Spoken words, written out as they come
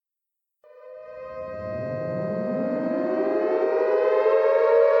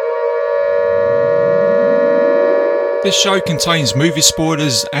This show contains movie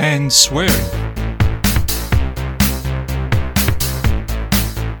spoilers and swearing.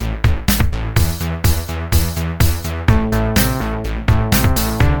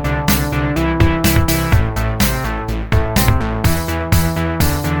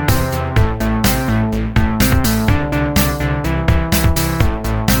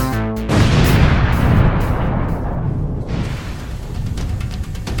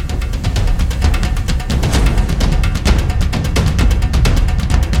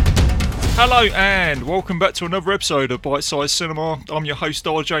 Hello and welcome back to another episode of Bite Size Cinema. I'm your host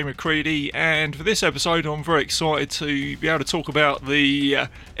RJ McCready, and for this episode I'm very excited to be able to talk about the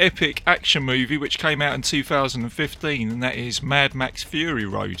epic action movie which came out in 2015, and that is Mad Max Fury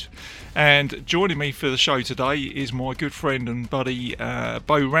Road. And joining me for the show today is my good friend and buddy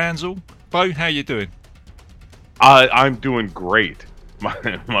Bo Ranzel. Bo, how you doing? I'm doing great.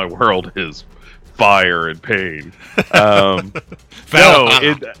 My world is fire and pain.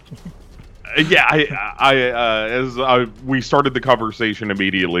 We started the conversation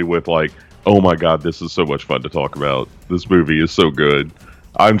immediately with like, oh my god, this is so much fun to talk about. This movie is so good.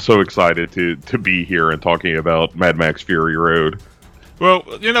 I'm so excited to be here and talking about Mad Max Fury Road. Well,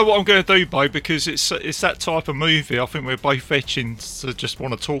 you know what I'm going to do, Bo, because it's that type of movie. I think we're both itching to just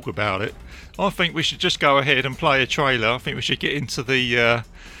want to talk about it. I think we should just go ahead and play a trailer. I think we should get into the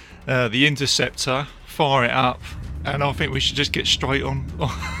Interceptor, fire it up, and I think we should just get straight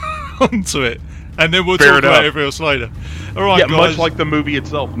onto it, and then we'll talk about everything else later. All right, guys. Much like the movie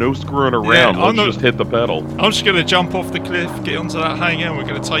itself, no screwing around. Let's just hit the pedal. I'm just going to jump off the cliff, get onto that hangar, and we're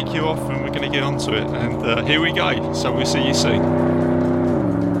going to take you off, and we're going to get onto it. And here we go. So we'll see you soon.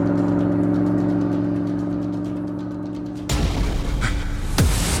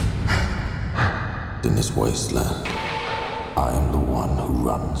 In this wasteland, I am the one who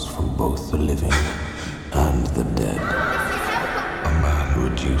runs from both the living and the dead. A man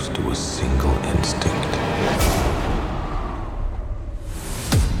reduced to a single instinct.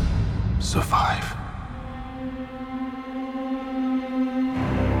 Survive.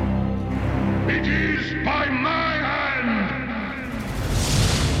 It is by my hand!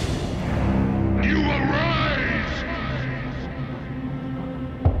 You arise!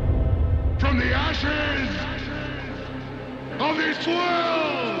 From the ashes of this world!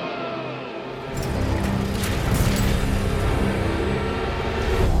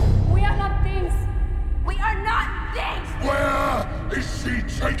 Where is she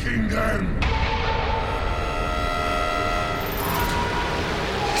taking them?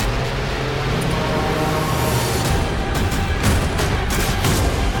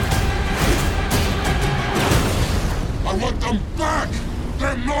 I want them back!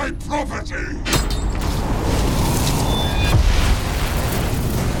 They're my property!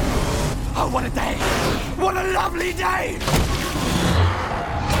 Oh, what a day! What a lovely day!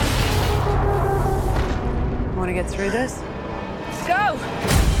 Want to get through this? Let's go!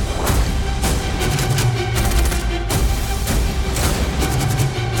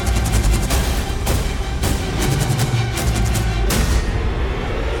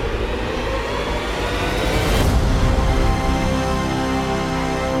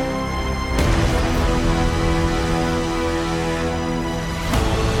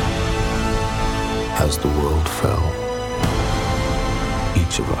 As the world fell,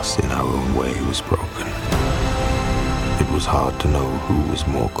 each of us in our own way was broken. It was hard to know who was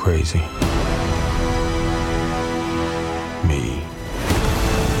more crazy. Me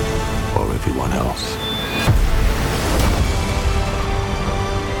or everyone else.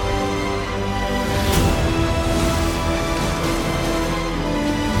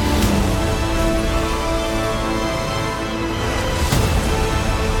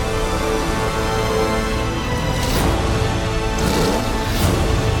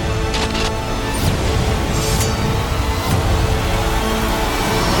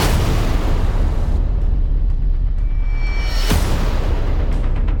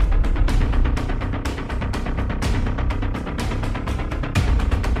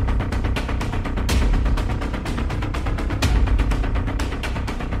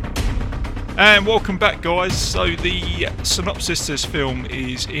 And welcome back, guys. So the synopsis of this film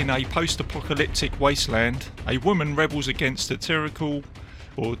is: in a post-apocalyptic wasteland, a woman rebels against a tyrannical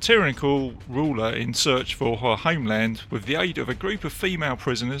ruler in search for her homeland with the aid of a group of female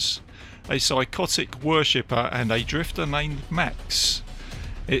prisoners, a psychotic worshipper, and a drifter named Max.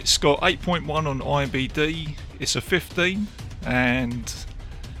 It's got 8.1 on IMDb. It's a 15, and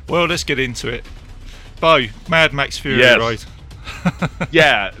well, let's get into it. Bo, Mad Max Fury Road.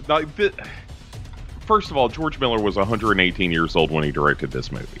 Yeah. First of all, George Miller was 118 years old when he directed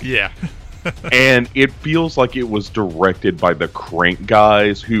this movie. Yeah. And it feels like it was directed by the Crank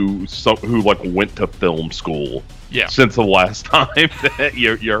guys who like went to film school. Yeah. Since the last time that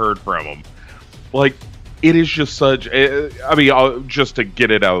you heard from them, like it is just such. I mean, just to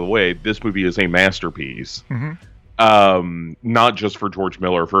get it out of the way, this movie is a masterpiece. Not just for George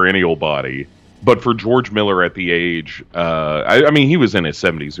Miller, for any old body, but for George Miller at the age. I mean, he was in his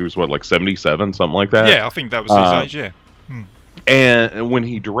 70s. He was what, like 77, something like that. Yeah, I think that was his age. Yeah. And when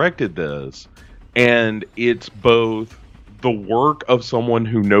he directed this, and it's both the work of someone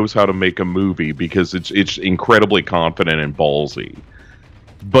who knows how to make a movie because it's incredibly confident and ballsy,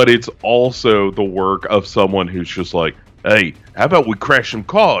 but it's also the work of someone who's just like, hey, how about we crash some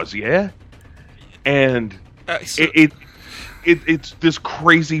cars, yeah? And it's this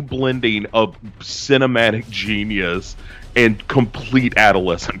crazy blending of cinematic genius and complete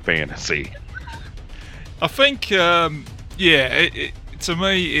adolescent fantasy. I think, to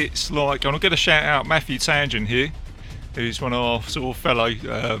me, it's like, I'm going to shout out Matthew Tangent here, who's one of our sort of fellow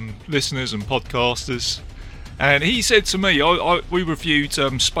listeners and podcasters. And he said to me, we reviewed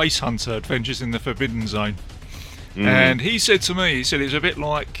Space Hunter: Adventures in the Forbidden Zone. And he said to me, it's a bit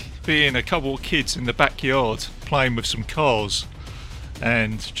like being a couple of kids in the backyard playing with some cars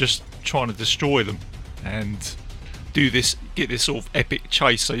and just trying to destroy them and get this sort of epic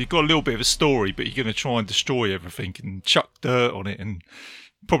chase. So you've got a little bit of a story, but you're going to try and destroy everything and chuck dirt on it and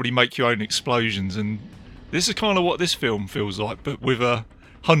probably make your own explosions. And this is kind of what this film feels like, but with a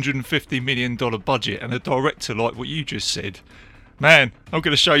 $150 million budget and a director like what you just said. Man, I'm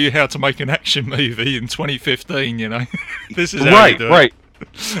going to show you how to make an action movie in 2015, you know. This is how you do it. Right.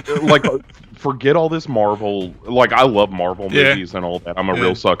 Like, forget all this Marvel. Like, I love Marvel movies and all that. I'm a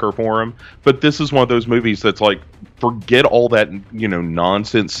real sucker for them. But this is one of those movies that's like, forget all that, you know,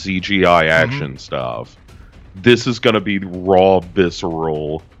 nonsense CGI action stuff. This is going to be raw,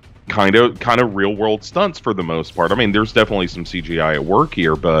 visceral, kind of real world stunts for the most part. I mean, there's definitely some CGI at work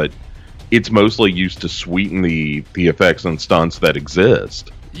here, but it's mostly used to sweeten the effects and stunts that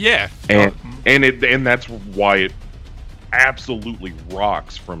exist. Yeah. And that's why it absolutely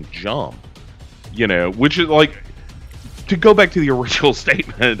rocks from jump. You know, which is like, to go back to the original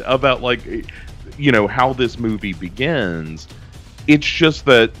statement about, like, you know, how this movie begins, it's just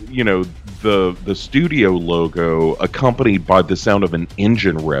that, you know, the studio logo accompanied by the sound of an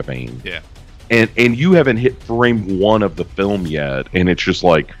engine revving. Yeah. And you haven't hit frame 1 of the film yet, and it's just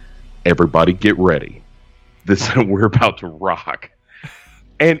like, everybody get ready. We're about to rock.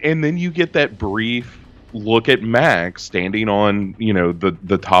 And then you get that brief look at Max standing on, you know,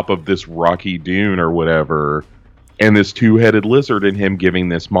 the top of this rocky dune or whatever, and this two-headed lizard, and him giving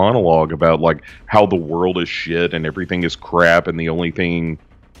this monologue about, like, how the world is shit and everything is crap, and the only thing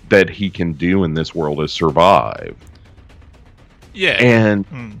that he can do in this world is survive. Yeah.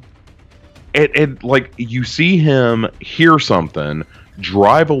 And like, you see him hear something,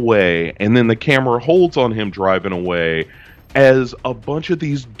 drive away, and then the camera holds on him driving away as a bunch of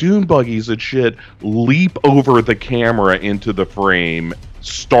these dune buggies and shit leap over the camera into the frame,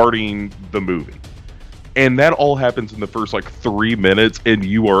 starting the movie. And that all happens in the first, like, 3 minutes, and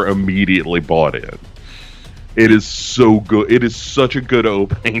you are immediately bought in. It is so good. It is such a good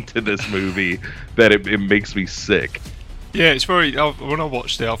opening to this movie that it makes me sick. Yeah, it's very. When I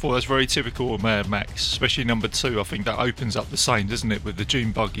watched it, I thought that's very typical of Mad Max, especially number 2. I think that opens up the same, doesn't it, with the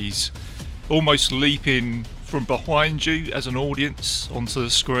dune buggies almost leaping from behind you as an audience onto the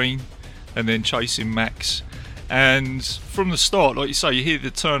screen and then chasing Max. And from the start, like you say, you hear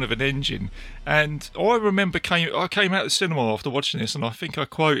the turn of an engine. And I remember I came out of the cinema after watching this, and I think I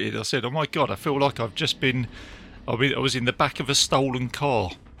quoted, I said, "Oh my God, I feel like I was in the back of a stolen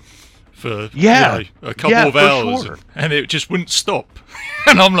car for a couple of hours, sure. And it just wouldn't stop."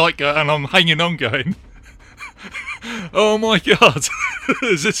 And I'm like, and I'm hanging on, going, "Oh my God!"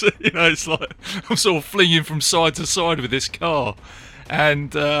 Is this? You know, it's like I'm sort of flinging from side to side with this car,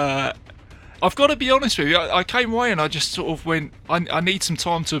 and I've got to be honest with you. I came away and I just sort of went, I need some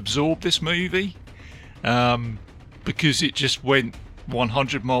time to absorb this movie, because it just went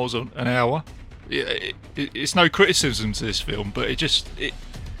 100 miles an hour. It's no criticism to this film, but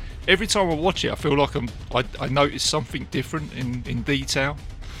every time I watch it, I feel like I notice something different in detail.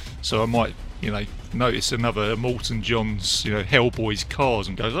 So I might, you know, notice another Morton Johns, you know, Hellboy's cars,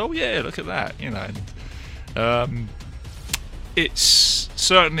 and goes, "Oh yeah, look at that," you know. And, it's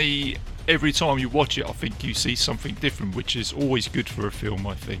certainly, every time you watch it, I think you see something different, which is always good for a film,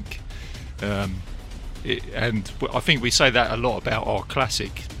 I think. And I think we say that a lot about our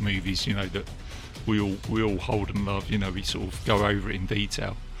classic movies, you know, that we all hold and love. You know, we sort of go over it in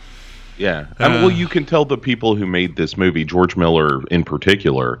detail. Yeah. Well, you can tell the people who made this movie, George Miller in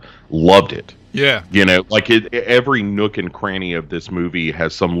particular, loved it. Yeah. You know, like every nook and cranny of this movie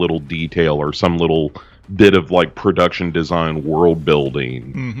has some little detail or some little bit of like production design, world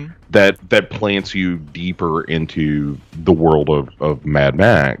building that plants you deeper into the world of Mad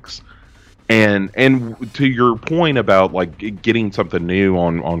Max. And to your point about like getting something new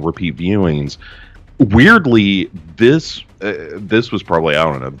on repeat viewings, weirdly, this was probably, I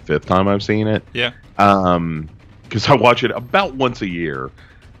don't know, the fifth time I've seen it. Yeah. Because I watch it about once a year,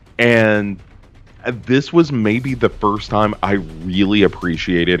 and this was maybe the first time I really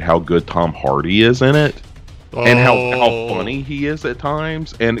appreciated how good Tom Hardy is in it, and how funny he is at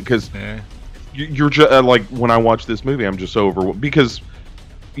times. And because you're just like, when I watch this movie, I'm just so overwhelmed because,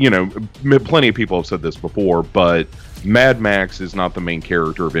 you know, plenty of people have said this before, but Mad Max is not the main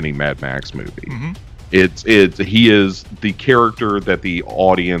character of any Mad Max movie. He is the character that the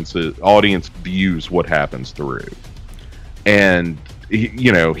audience views what happens through, and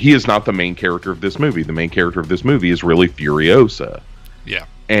he is not the main character of this movie. The main character of this movie is really Furiosa. Yeah.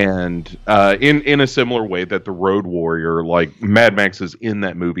 And in a similar way that the Road Warrior, like Mad Max is in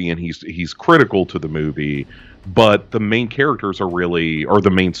that movie and he's critical to the movie, but the main characters are really, or the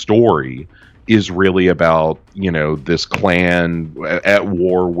main story is really about, this clan at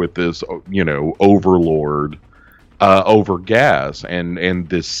war with this, overlord over gas and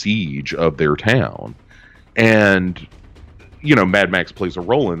this siege of their town. And Mad Max plays a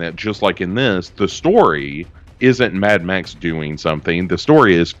role in that, just like in this. The story isn't Mad Max doing something. The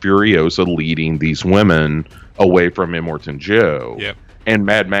story is Furiosa leading these women away from Immortan Joe. Yep. And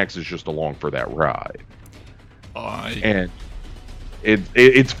Mad Max is just along for that ride. And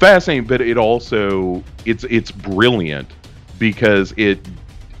it's fascinating, but it also it's brilliant because it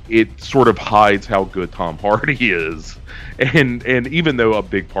sort of hides how good Tom Hardy is. And even though a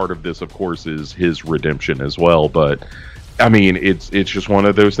big part of this, of course, is his redemption as well, but I mean, it's just one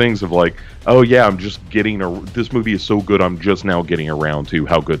of those things of like, oh yeah, I'm just this movie is so good, I'm just now getting around to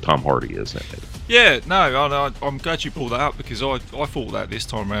how good Tom Hardy is in it. Yeah, no, I'm glad you brought that up because I thought that this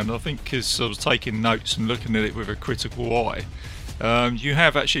time around. I think because I was taking notes and looking at it with a critical eye. You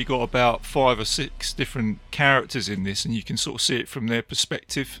have actually got about 5 or 6 different characters in this, and you can sort of see it from their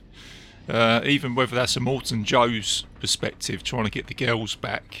perspective. Even whether that's Immortan Joe's perspective, trying to get the girls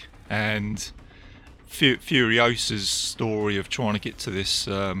back, and Furiosa's story of trying to get to this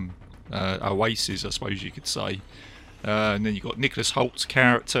oasis, I suppose you could say. And then you've got Nicholas Holt's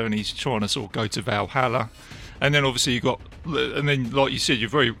character, and he's trying to sort of go to Valhalla. And then obviously and then like you said, you're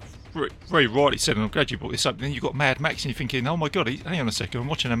very, very rightly said, and I'm glad you brought this up. And then you've got Mad Max, and you're thinking, oh my god, hang on a second, I'm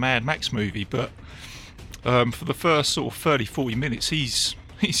watching a Mad Max movie, but for the first sort of 30-40 minutes, he's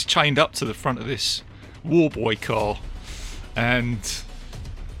chained up to the front of this Warboy car. And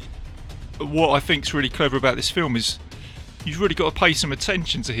what I think's really clever about this film is you've really got to pay some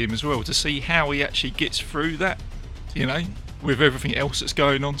attention to him as well to see how he actually gets through that, with everything else that's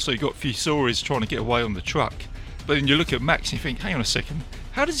going on. So you've got Fusori's trying to get away on the truck, but then you look at Max and you think, hang on a second,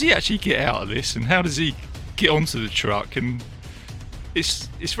 how does he actually get out of this, and how does he get onto the truck? And it's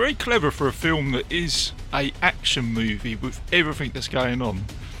very clever for a film that is a action movie with everything that's going on,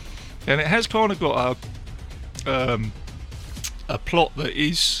 and it has kind of got a plot that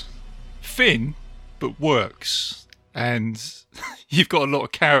is thin but works, and you've got a lot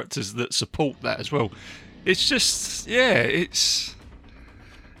of characters that support that as well. It's just, it's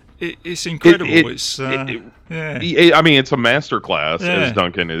incredible. I mean, it's a masterclass, as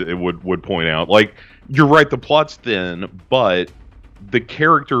Duncan would point out. Like, you're right, the plot's thin, but the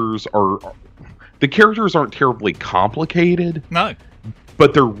characters aren't terribly complicated. No,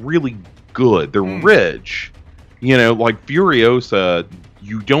 but they're really good. They're rich. Like Furiosa,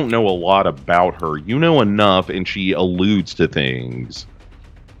 you don't know a lot about her. You know enough, and she alludes to things.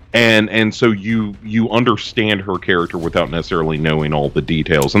 And so you understand her character without necessarily knowing all the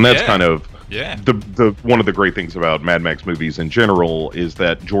details. And that's kind of the one of the great things about Mad Max movies in general is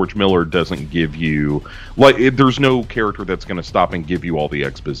that George Miller doesn't give you, there's no character that's going to stop and give you all the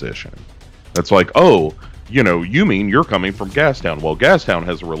exposition. That's like, oh, you mean you're coming from Gastown. Well, Gastown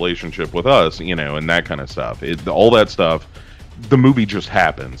has a relationship with us, and that kind of stuff. All that stuff, the movie just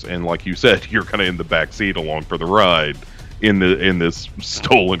happens. And like you said, you're kind of in the back seat along for the ride in this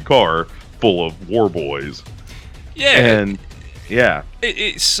stolen car full of war boys. Yeah. And I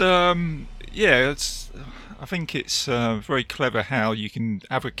think it's very clever how you can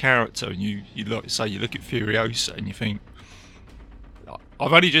have a character and you look at Furiosa and you think,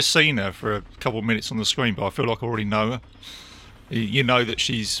 I've only just seen her for a couple of minutes on the screen, but I feel like I already know her. You know that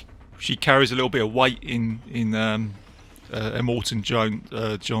she carries a little bit of weight in Immortan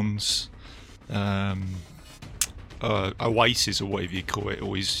John's Oasis, or whatever you call it,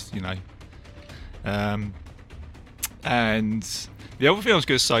 or his, and the other thing I was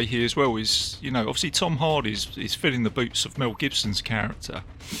going to say here as well is, obviously Tom Hardy is filling the boots of Mel Gibson's character,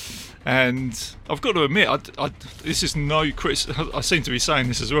 and I've got to admit, this is no criticism. I seem to be saying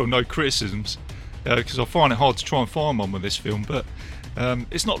this as well, no criticisms, because I find it hard to try and find one with this film, but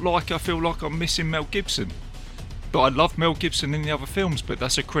it's not like I feel like I'm missing Mel Gibson. But I love Mel Gibson in the other films, but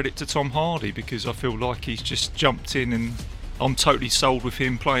that's a credit to Tom Hardy, because I feel like he's just jumped in and I'm totally sold with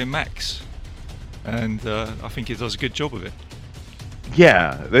him playing Max. And I think he does a good job of it.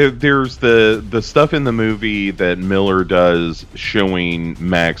 Yeah, there's the stuff in the movie that Miller does showing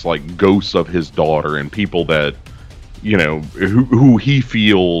Max like ghosts of his daughter and people that, who he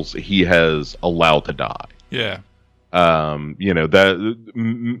feels he has allowed to die. Yeah. That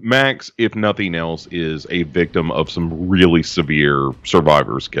Max, if nothing else, is a victim of some really severe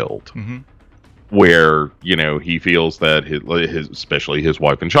survivor's guilt, where he feels that his especially his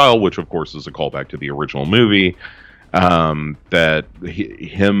wife and child, which of course is a callback to the original movie, that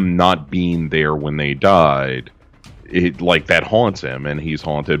him not being there when they died, that haunts him, and he's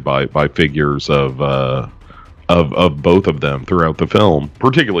haunted by figures of both of them throughout the film,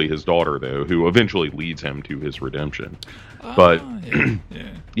 particularly his daughter, though, who eventually leads him to his redemption. But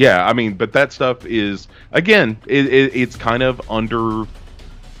yeah, I mean, but that stuff is, again, it's kind of under.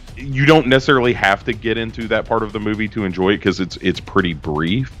 You don't necessarily have to get into that part of the movie to enjoy it, because it's pretty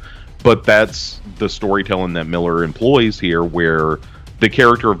brief. But that's the storytelling that Miller employs here, where the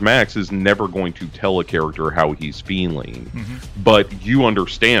character of Max is never going to tell a character how he's feeling. But you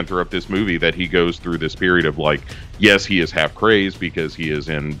understand throughout this movie that he goes through this period of yes, he is half crazed because he is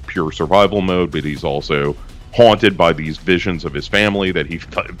in pure survival mode, but he's also haunted by these visions of his family that he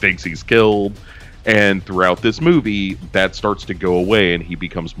thinks he's killed. And throughout this movie, that starts to go away, and he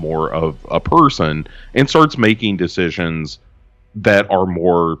becomes more of a person and starts making decisions that are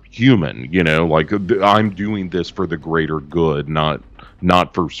more human, I'm doing this for the greater good, not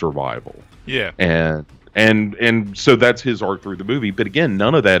for survival. Yeah. And so that's his arc through the movie. But again,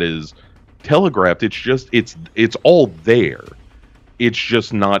 none of that is telegraphed. It's just it's all there. It's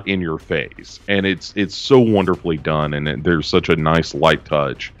just not in your face. And it's so wonderfully done, and there's such a nice light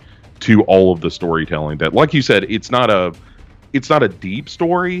touch to all of the storytelling that, like you said, it's not a deep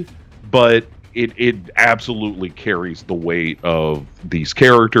story, but it absolutely carries the weight of these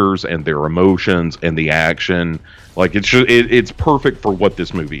characters and their emotions and the action. It's perfect for what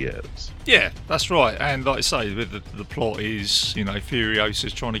this movie is. Yeah, that's right. And like I say, the plot is,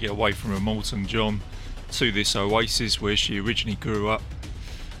 Furiosa's trying to get away from Immortan John to this oasis where she originally grew up.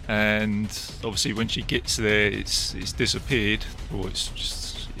 And obviously when she gets there, it's disappeared, or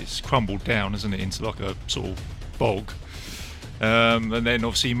it's crumbled down, isn't it, into like a sort of bog. And then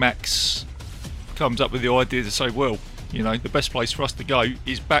obviously Max comes up with the idea to say, well, the best place for us to go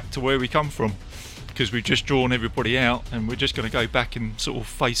is back to where we come from, because we've just drawn everybody out, and we're just going to go back and sort of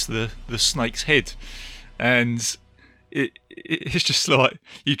face the snake's head. And it's just like,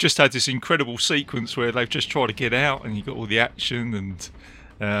 you've just had this incredible sequence where they've just tried to get out, and you've got all the action,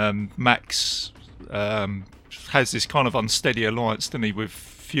 and Max has this kind of unsteady alliance, doesn't he, with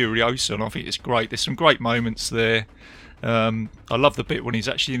Furiosa, and I think it's great. There's some great moments there. I love the bit when he's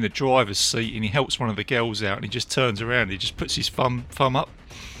actually in the driver's seat and he helps one of the girls out, and he just turns around and he just puts his thumb up,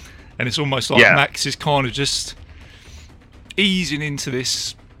 and it's almost like Max is kind of just easing into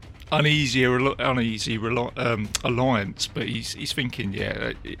this uneasy alliance, but he's thinking,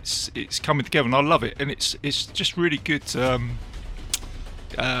 it's coming together, and I love it, and it's just really good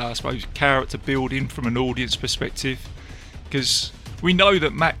I suppose character building from an audience perspective, because we know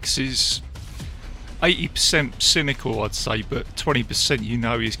that Max is 80% cynical, I'd say, but 20%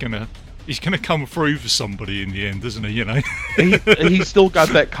 he's gonna come through for somebody in the end, doesn't he? He's still got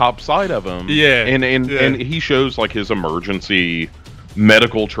that cop side of him. Yeah. And he shows his emergency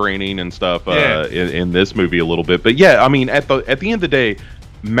medical training and stuff in this movie a little bit. But yeah, I mean, at the end of the day,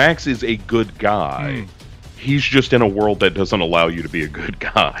 Max is a good guy. He's just in a world that doesn't allow you to be a good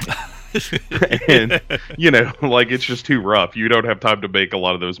guy. And it's just too rough. You don't have time to make a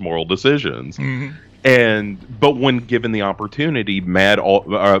lot of those moral decisions. But when given the opportunity,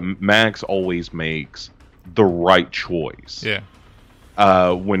 Max always makes the right choice. Yeah.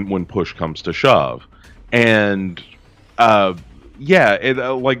 When push comes to shove, and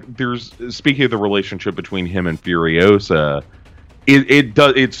there's, speaking of the relationship between him and Furiosa,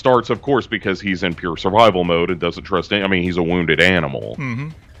 it starts, of course, because he's in pure survival mode and doesn't trust he's a wounded animal.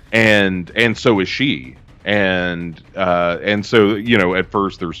 And so is she. and so at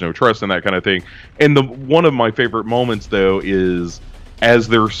first there's no trust and that kind of thing. And one of my favorite moments though is as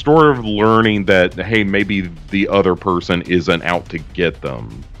they're sort of learning that, hey, maybe the other person isn't out to get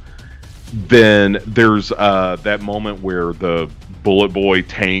them, then there's that moment where the Bullet Boy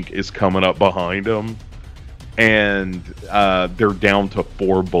tank is coming up behind them, and they're down to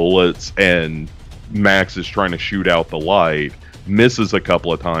 4 bullets, and Max is trying to shoot out the light, misses a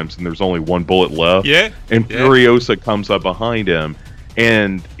couple of times, and there's only 1 bullet left. And Furiosa comes up behind him,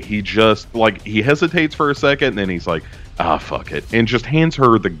 and he just, he hesitates for a second, and then he's like, fuck it, and just hands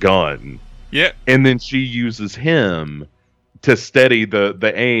her the gun. And then she uses him to steady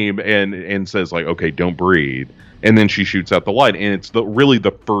the aim and says, okay, don't breathe. And then she shoots out the light, and it's really the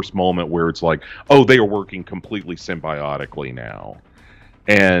first moment where it's like, oh, they are working completely symbiotically now.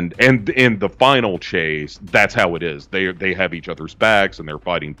 And in the final chase, that's how it is. They have each other's backs, and they're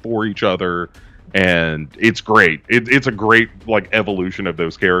fighting for each other, and it's great. It's a great evolution of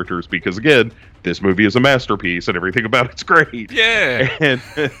those characters, because again, this movie is a masterpiece, and everything about it's great.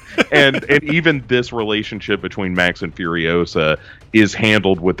 And even this relationship between Max and Furiosa is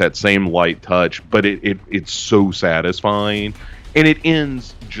handled with that same light touch, but it's so satisfying. And it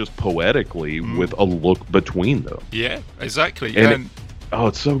ends just poetically with a look between them. Yeah, exactly. And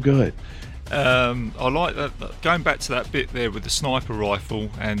it's so good. I like that. Going back to that bit there with the sniper rifle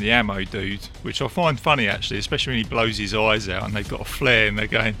and the ammo dude, which I find funny actually, especially when he blows his eyes out and they've got a flare and they're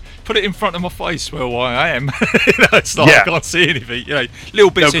going, "Put it in front of my face." Well, I am. It's like I can't see anything. Little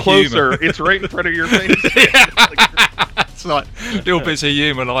bits of closer. humour. It's right in front of your face. It's like little bits of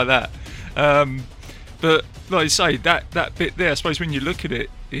humour like that. But like you say, that bit there, I suppose when you look at it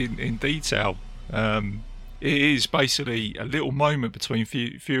in detail, it is basically a little moment between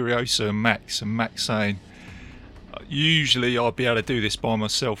Furiosa and Max saying, usually I'd be able to do this by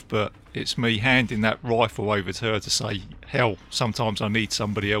myself, but it's me handing that rifle over to her to say, hell, sometimes I need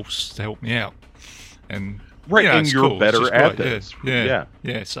somebody else to help me out. And and you're cool. better at this. Yeah,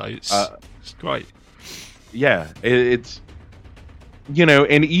 so it's great. Yeah, it's...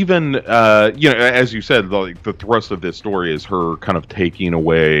 and even, as you said, the thrust of this story is her kind of taking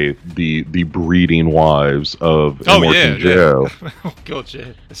away the breeding wives of Immortan Joe. Oh, God,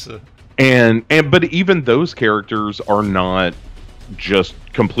 yeah. But even those characters are not just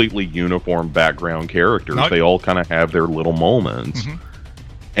completely uniform background characters. Nope. They all kind of have their little moments.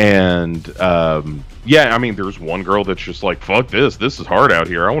 And, there's one girl that's just like, fuck this. This is hard out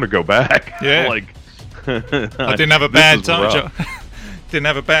here. I want to go back. Yeah. I didn't have a bad time. Didn't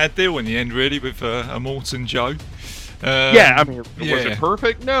have a bad deal in the end, really, with Immortan Joe. Was it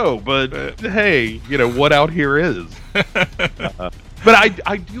perfect? No, but hey, what out here is. But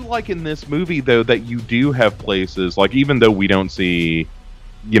I do like in this movie, though, that you do have places, even though we don't see,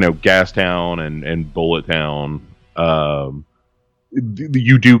 Gastown and Bullet Town,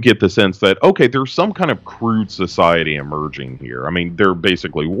 you do get the sense that, okay, there's some kind of crude society emerging here. I mean, they're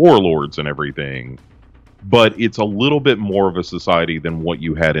basically warlords and everything, but it's a little bit more of a society than what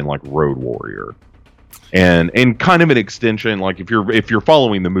you had in Road Warrior, and kind of an extension. If you're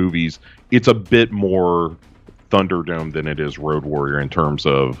following the movies, it's a bit more Thunderdome than it is Road Warrior in terms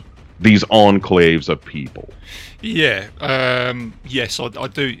of these enclaves of people. Yes, I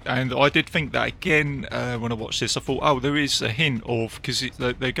do, and I did think that again when I watched this. I thought, there is a hint of, because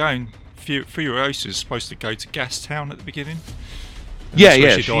they're going. Furiosa is supposed to go to Gastown at the beginning.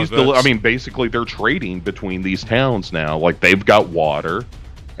 Basically they're trading between these towns now. They've got water,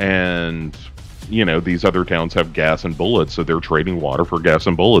 and these other towns have gas and bullets, so they're trading water for gas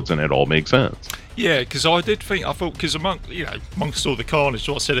and bullets, and it all makes sense. Yeah, because I thought, because amongst all the carnage,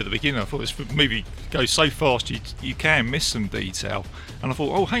 what I said at the beginning, I thought this movie goes so fast you can miss some detail, and I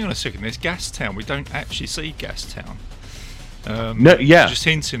thought, hang on a second, there's Gastown. We don't actually see Gastown. Just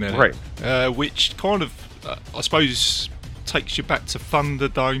hinting at it, which kind of, I suppose, takes you back to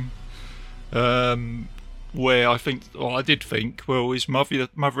Thunderdome, where I did think, is Mother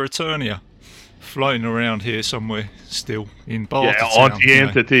Eternia floating around here somewhere still in Bartertown? Yeah, Auntie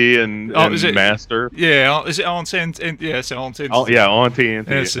Entity and Master. Yeah, is it Auntie Entity? Yeah, it's Auntie Entity. Oh, yeah, Auntie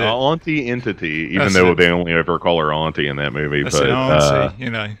Entity. Auntie Entity, even though they only ever call her Auntie in that movie. That's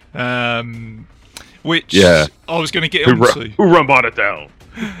Auntie, which I was going to get onto. Who run Bartertown?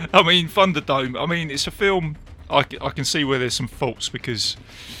 I mean, Thunderdome, it's a film... I can see where there's some faults, because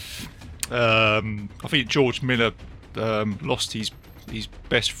I think George Miller lost his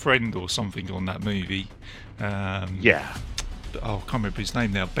best friend or something on that movie. I can't remember his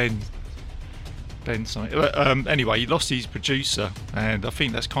name now. Ben something. Anyway, he lost his producer, and I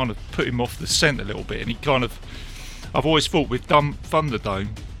think that's kind of put him off the scent a little bit. And he kind of, I've always thought with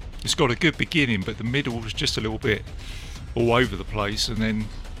Thunderdome, it's got a good beginning, but the middle was just a little bit all over the place, and then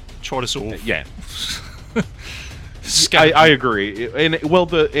try to sort of I agree.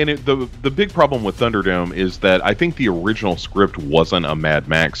 The big problem with Thunderdome is that I think the original script wasn't a Mad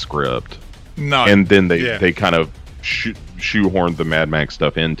Max script. No, and then they kind of shoehorned the Mad Max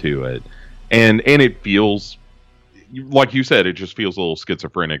stuff into it, and it feels like you said, it just feels a little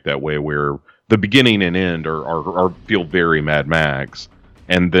schizophrenic that way, where the beginning and end are feel very Mad Max,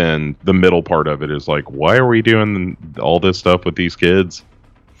 and then the middle part of it is like, why are we doing all this stuff with these kids?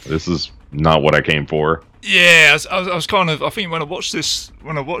 This is not what I came for. Yeah, I was kind of. I think when I watched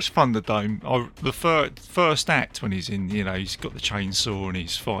Thunderdome, the first act when he's in, he's got the chainsaw and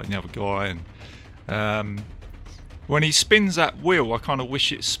he's fighting the other guy, and when he spins that wheel, I kind of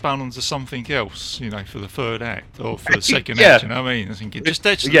wish it spun onto something else, for the third act or for the second act. You know what I mean? I think just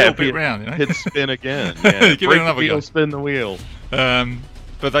a little bit round. Hit spin again. Yeah. Give it another go. go. Spin the wheel.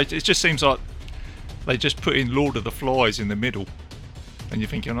 But it just seems like they just put in Lord of the Flies in the middle, and you're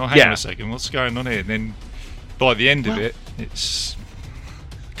thinking, oh, hang on a second, what's going on here? And then by the end of it, it's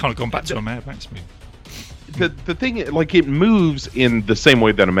kind of gone back to a Mad Max movie. The thing, like, it moves in the same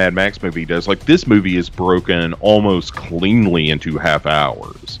way that a Mad Max movie does. Like, this movie is broken almost cleanly into half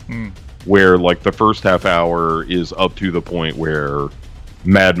hours, where, like, the first half hour is up to the point where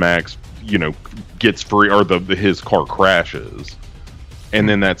Mad Max, gets free, or his car crashes. And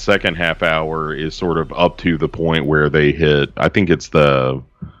then that second half hour is sort of up to the point where they hit, I think it's the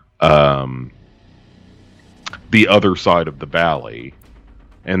other side of the valley.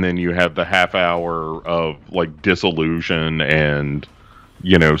 And then you have the half hour of, like, disillusion and,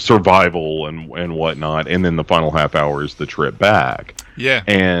 survival and whatnot. And then the final half hour is the trip back. Yeah.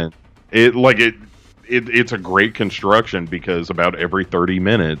 And it's a great construction, because about every 30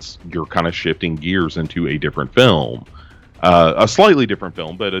 minutes, you're kind of shifting gears into a different film. A slightly different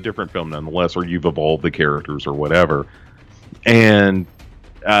film, but a different film nonetheless, or you've evolved the characters or whatever. And,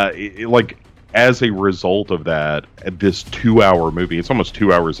 as a result of that, this 2-hour movie, it's almost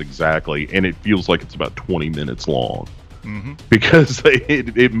 2 hours exactly, and it feels like it's about 20 minutes long. Mm-hmm. Because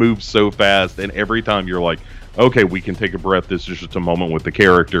it moves so fast, and every time you're like, okay, we can take a breath, this is just a moment with the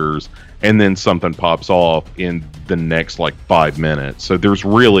characters, and then something pops off in the next, 5 minutes. So there's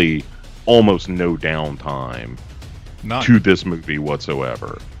really almost no downtime to this movie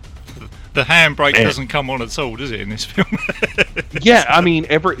whatsoever. The handbrake doesn't come on at all, does it, in this film? Yeah, I mean,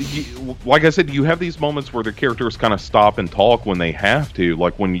 like I said, you have these moments where the characters kind of stop and talk when they have to,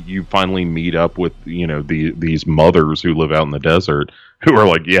 like when you finally meet up with, these mothers who live out in the desert, who are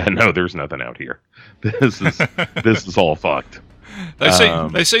like, yeah, no, there's nothing out here. This is all fucked.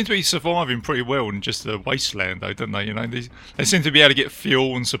 They seem to be surviving pretty well in just the wasteland, though, don't they? They seem to be able to get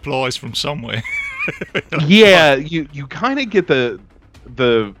fuel and supplies from somewhere. Yeah, you kind of get the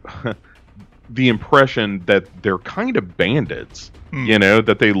impression that they're kind of bandits,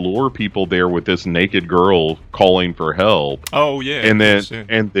 that they lure people there with this naked girl calling for help. Oh yeah, and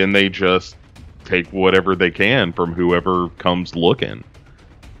then they just take whatever they can from whoever comes looking,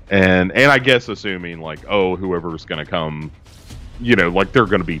 and I guess assuming whoever's going to come, they're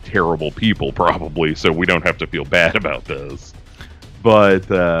going to be terrible people probably, so we don't have to feel bad about this. But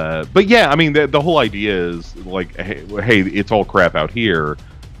yeah, I mean the whole idea is hey, it's all crap out here.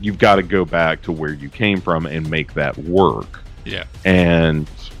 You've got to go back to where you came from and make that work. Yeah. And,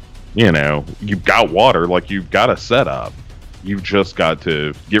 you've got water, you've got a setup. You've just got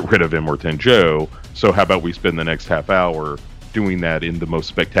to get rid of Immortan Joe. So how about we spend the next half hour doing that in the most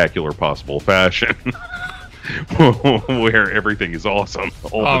spectacular possible fashion, where everything is awesome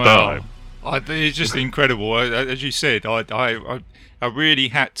all the time. It's just incredible. As you said, I really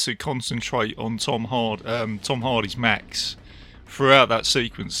had to concentrate on Tom Hardy's Max throughout that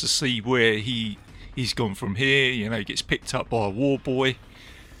sequence to see where he's gone from here. He gets picked up by a war boy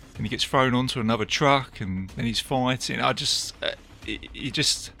and he gets thrown onto another truck and then he's fighting.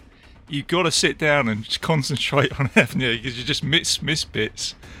 You've got to sit down and just concentrate on it, haven't you? Because you just miss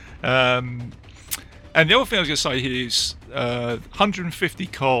bits. And the other thing I was going to say here is 150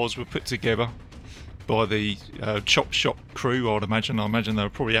 cars were put together by the Chop Shop crew, I'd imagine. I imagine they were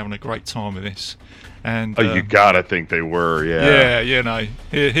probably having a great time with this. And you gotta think they were, yeah. Yeah,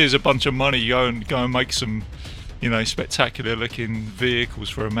 here's a bunch of money. Go and make some, spectacular looking vehicles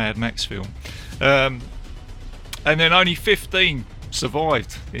for a Mad Max film. And then only 15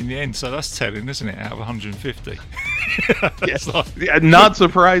 survived in the end, so that's telling, isn't it? Out of 150. Yes, not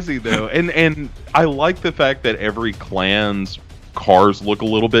surprising though. And I like the fact that every clan's cars look a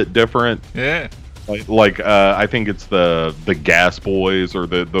little bit different. Yeah. I think it's the Gas Boys or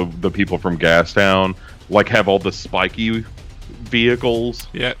the people from Gastown have all the spiky vehicles.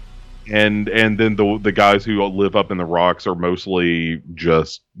 Yeah. and then the guys who live up in the rocks are mostly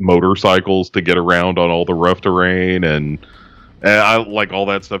just motorcycles to get around on all the rough terrain, and I like all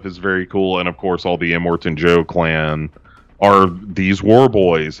that stuff is very cool. And of course, all the Immortan Joe clan are these war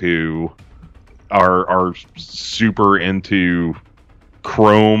boys who are super into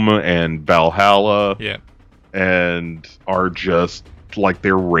Chrome and Valhalla, and are just like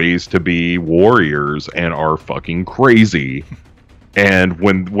they're raised to be warriors and are fucking crazy. And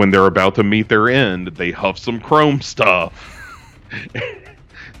when they're about to meet their end, they huff some Chrome stuff,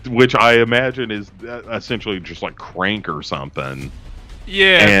 which I imagine is essentially just like crank or something.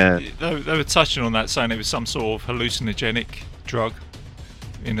 Yeah, they were touching on that, saying it was some sort of hallucinogenic drug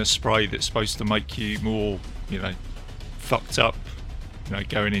in a spray that's supposed to make you more, fucked up,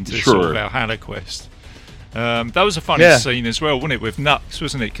 going into this sort of Valhalla quest. That was a funny scene as well, wasn't it, with Nux,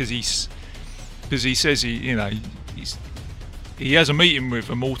 wasn't it? Because he says he has a meeting with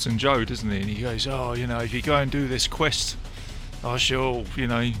Immortan Joe, doesn't he? And he goes, if you go and do this quest, I shall,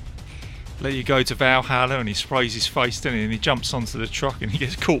 let you go to Valhalla. And he sprays his face, doesn't he? And he jumps onto the truck and he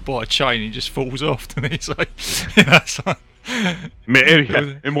gets caught by a chain and he just falls off. And he's like,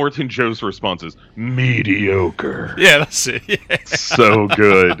 Immortan Joe's response is mediocre. Yeah, that's it. Yeah. So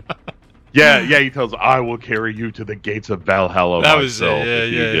good. Yeah, he tells her, I will carry you to the gates of Valhalla myself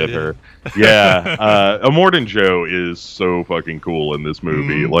if you get her. Yeah, Immortan Joe is so fucking cool in this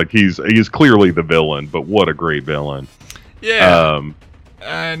movie. Like, he's clearly the villain, but what a great villain. Yeah,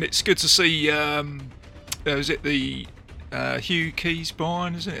 and it's good to see, is it the Hugh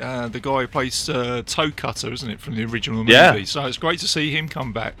Keys-Bryan, is it? The guy who plays Toe Cutter, isn't it, from the original movie? Yeah. So it's great to see him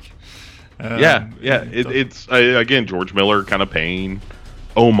come back. It's, again, George Miller kind of paying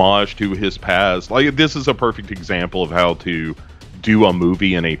homage to his past. Like, this is a perfect example of how to do a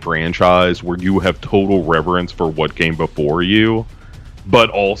movie in a franchise where you have total reverence for what came before you, but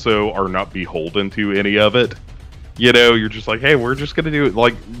also are not beholden to any of it. You're just like, hey, we're just gonna do it.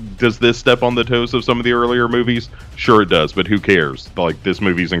 Like, does this step on the toes of some of the earlier movies? Sure it does, but who cares? Like, this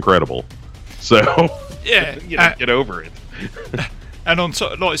movie's incredible. So get over it. And on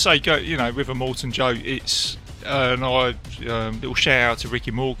top, like I say, with Immortan Joe, it's and I little shout out to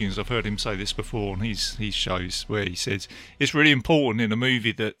Ricky Morgans. I've heard him say this before on his shows, where he says it's really important in a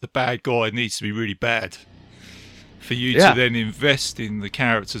movie that the bad guy needs to be really bad for you to then invest in the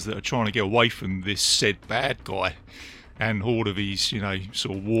characters that are trying to get away from this said bad guy and all of these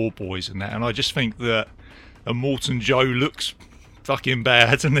sort of war boys and that. And I just think that Immortan Joe looks fucking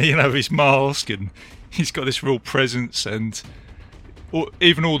bad, and his mask, and he's got this real presence, and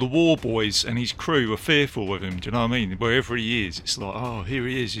even all the war boys and his crew are fearful of him. Do you know what I mean? Wherever he is, it's like, oh, here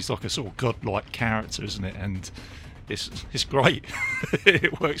he is. He's like a sort of godlike character, isn't it? And it's great.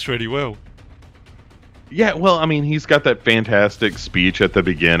 It works really well. Yeah, well, I mean, he's got that fantastic speech at the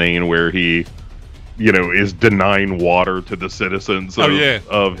beginning where he, is denying water to the citizens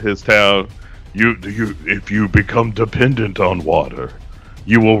of his town. If you become dependent on water,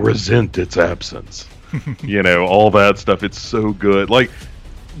 you will resent its absence. All that stuff. It's so good. Like,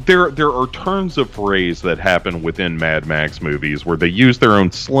 there are turns of phrase that happen within Mad Max movies where they use their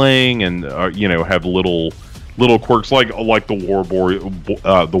own slang and have little quirks, like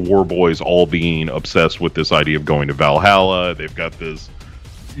the war boys all being obsessed with this idea of going to Valhalla. They've got this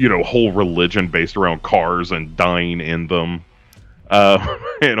whole religion based around cars and dying in them,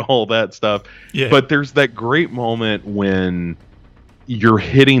 and all that stuff. Yeah. But there's that great moment when you're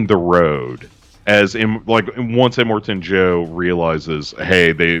hitting the road. Once Immortan Joe realizes,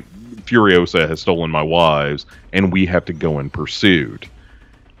 hey, Furiosa has stolen my wives, and we have to go in pursuit.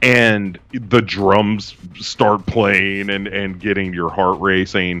 And the drums start playing and getting your heart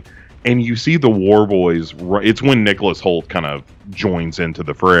racing, and you see the war boys. It's when Nicholas Hoult kind of joins into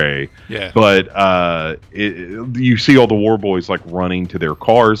the fray. Yeah. But you see all the war boys like running to their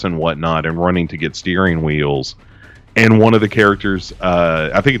cars and whatnot, and running to get steering wheels. And one of the characters,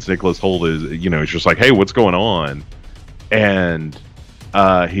 I think it's Nicholas Hoult, is just like, hey, what's going on? And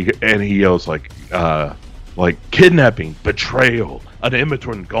he yells like kidnapping, betrayal, an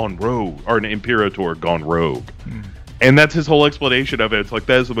Immortan gone rogue, or an Imperator gone rogue. And that's his whole explanation of it. It's like,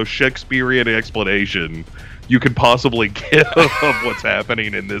 that is the most Shakespearean explanation you could possibly give of what's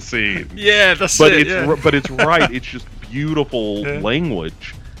happening in this scene. Yeah, but it's right. It's just beautiful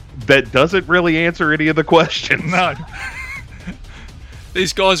language that doesn't really answer any of the questions. No.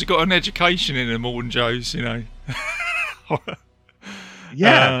 These guys have got an education in them, Immortan Joes,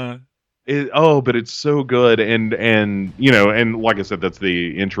 Yeah. But it's so good, and like I said, that's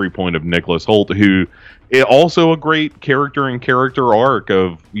the entry point of Nicholas Hoult, who is also a great character and character arc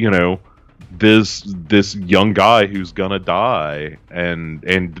of this young guy who's gonna die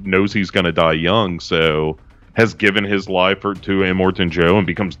and knows he's gonna die young, so has given his life to Immortan Joe and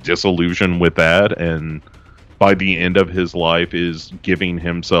becomes disillusioned with that, and by the end of his life is giving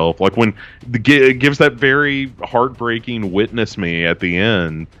himself, like when gives that very heartbreaking "Witness Me" at the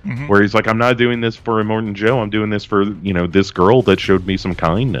end, where he's like, I'm not doing this for Immortan Joe, I'm doing this for, you know, this girl that showed me some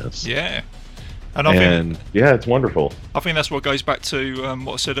kindness. Yeah. And I think, yeah, it's wonderful. I think that's what goes back to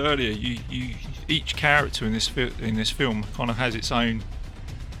what I said earlier. You each character in this film kind of has its own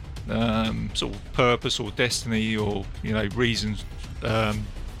sort of purpose or destiny, or, you know, reasons,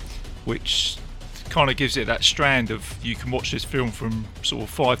 which kind of gives it that strand of, you can watch this film from sort of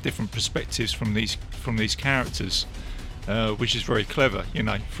 5 different perspectives from these characters, which is very clever, you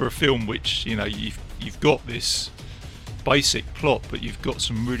know, for a film which, you know, you've got this basic plot, but you've got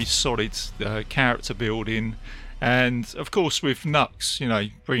some really solid character building, and of course with Nux, you know,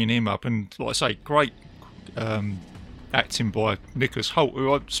 bringing him up, and like I say, great acting by Nicholas Hoult,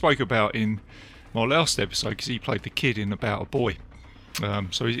 who I spoke about in my last episode because he played the kid in About a Boy,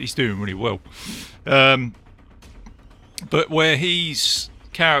 so he's doing really well, but where his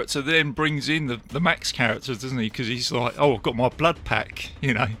character then brings in the Max character, doesn't he, because he's like, oh, I've got my blood pack,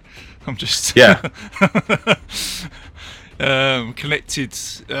 you know, I'm just connected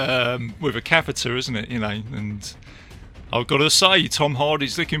with a catheter, isn't it? You know, and I've got to say, Tom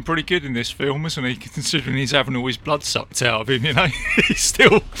Hardy's looking pretty good in this film, isn't he? Considering he's having all his blood sucked out of him, you know, he's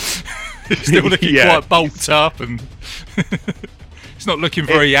still looking quite bulked up, and he's not looking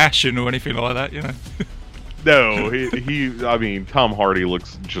very ashen or anything like that, you know. No, he. I mean, Tom Hardy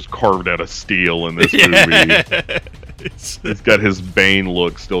looks just carved out of steel in this movie. He's got his Bane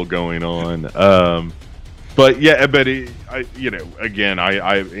look still going on. But yeah, but you know, again,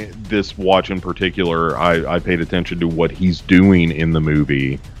 I this watch in particular, I paid attention to what he's doing in the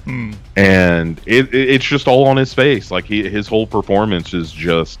movie, and it's just all on his face. Like his whole performance is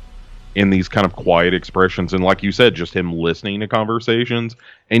just in these kind of quiet expressions, and like you said, just him listening to conversations,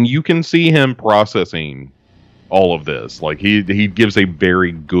 and you can see him processing all of this. Like he gives a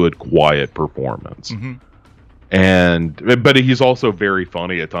very good, quiet performance. But he's also very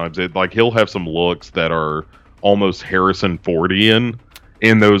funny at times. Like he'll have some looks that are almost Harrison Fordian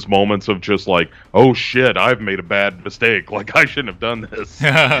in those moments of just like, oh shit, I've made a bad mistake. Like I shouldn't have done this.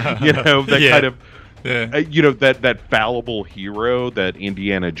 You know, that kind of, you know, that fallible hero that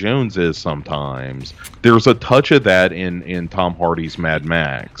Indiana Jones is sometimes. There's a touch of that in Tom Hardy's Mad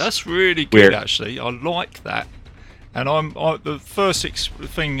Max. That's really good, actually. I like that. And the first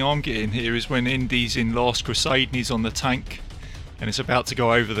thing I'm getting here is when Indy's in Last Crusade and he's on the tank and it's about to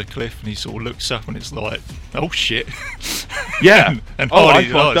go over the cliff, and he sort of looks up and it's like, oh shit. Yeah. And I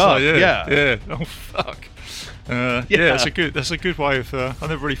fucked up. Like, yeah. Oh fuck. Yeah, that's a good way of. I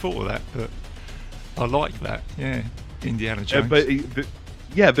never really thought of that, but I like that. Yeah, Indiana Jones.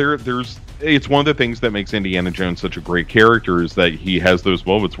 There's. It's one of the things that makes Indiana Jones such a great character is that he has those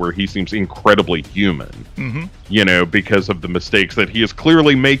moments where he seems incredibly human, you know, because of the mistakes that he is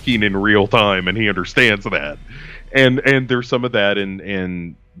clearly making in real time, and he understands that. And there's some of that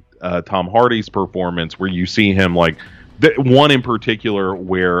in Tom Hardy's performance where you see him, like, one in particular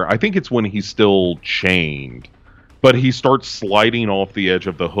where I think it's when he's still chained, but he starts sliding off the edge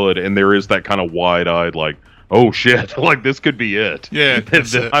of the hood, and there is that kind of wide-eyed, like, oh shit, like this could be it. Yeah,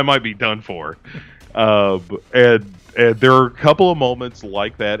 I might be done for. And there are a couple of moments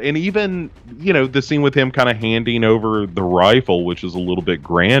like that, and even, you know, the scene with him kind of handing over the rifle, which is a little bit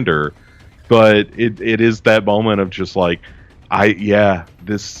grander, but it is that moment of just like, I'm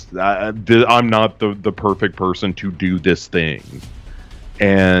not the perfect person to do this thing.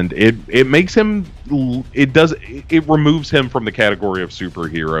 And it makes him, it removes him from the category of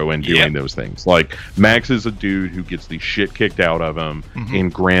superhero and doing those things. Like, Max is a dude who gets the shit kicked out of him in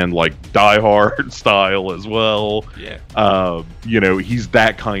grand, like, Die Hard style as well. Yeah. You know, he's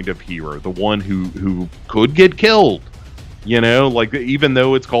that kind of hero, the one who could get killed. You know, like, even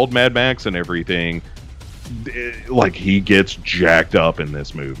though it's called Mad Max and everything, like, he gets jacked up in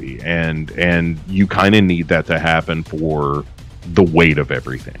this movie, and you kind of need that to happen for the weight of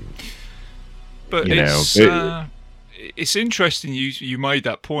everything. But it's interesting you made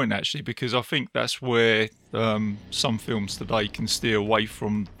that point, actually, because I think that's where some films today can steer away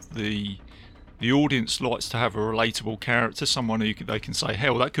from the audience likes to have a relatable character, someone who they can say,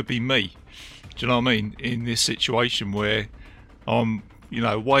 hell, that could be me. Do you know what I mean? In this situation where I'm, you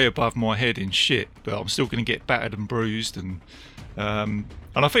know, way above my head in shit, but I'm still going to get battered and bruised, and I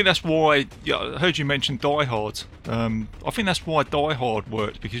think that's why, I heard you mention Die Hard. I think that's why Die Hard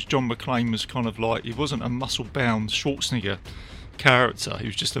worked, because John McClane was kind of like, he wasn't a muscle-bound Schwarzenegger character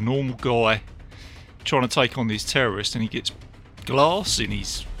who's just a normal guy trying to take on these terrorists, and he gets glass in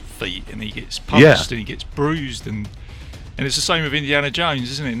his feet, and he gets punched, and he gets bruised, and it's the same with Indiana Jones,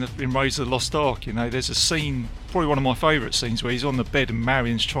 isn't it? In Raiders of the Lost Ark, you know, there's a scene, probably one of my favourite scenes, where he's on the bed and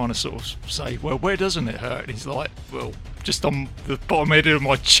Marion's trying to sort of say, well, where doesn't it hurt? And he's like, well, just on the bottom edge of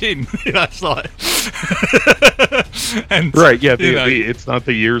my chin. You know, it's like... and, right, yeah, it's not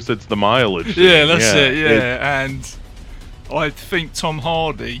the years, it's the mileage. Yeah, that's it, yeah. And I think Tom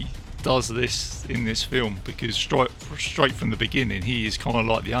Hardy does this in this film, because straight from the beginning, he is kind of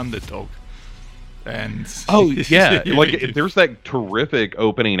like the underdog. And like there's that terrific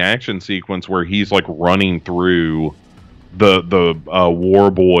opening action sequence where he's like running through the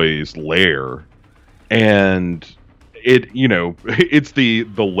war boys lair, and it, you know, it's the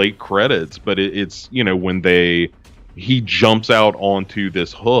late credits, but it's, you know, when he jumps out onto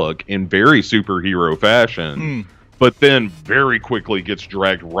this hook in very superhero fashion, but then very quickly gets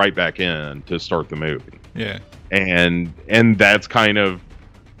dragged right back in to start the movie. Yeah, and that's kind of,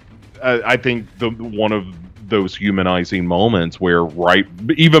 I think, one of those humanizing moments where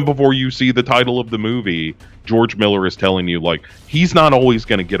even before you see the title of the movie, George Miller is telling you, like, he's not always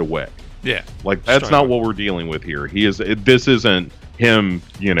going to get away. Yeah, like that's not what we're dealing with here. This isn't him,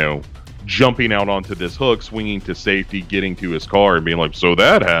 you know, jumping out onto this hook, swinging to safety, getting to his car, and being like, so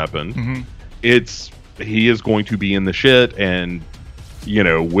that happened. Mm-hmm. He is going to be in the shit, and, you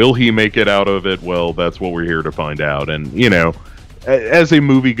know, will he make it out of it? Well, that's what we're here to find out. And, you know, as a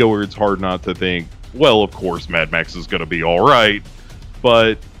moviegoer, it's hard not to think, well, of course Mad Max is going to be all right.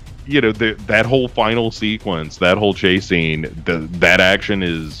 But, you know, that whole final sequence, that whole chase scene, that action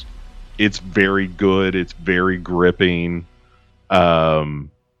it's very good. It's very gripping.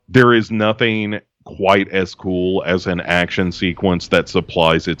 There is nothing quite as cool as an action sequence that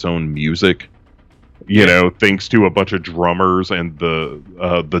supplies its own music. You know, thanks to a bunch of drummers and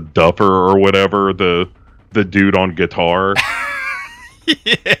the duffer or whatever, the dude on guitar.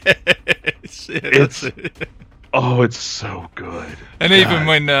 Yes, it's so good. And God. even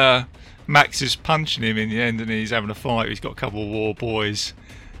when Max is punching him in the end and he's having a fight, he's got a couple of war boys,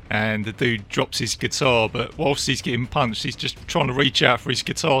 and the dude drops his guitar, but whilst he's getting punched, he's just trying to reach out for his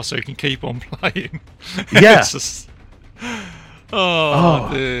guitar so he can keep on playing. Yeah.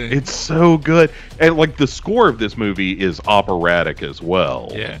 It's so good. And like the score of this movie is operatic as well.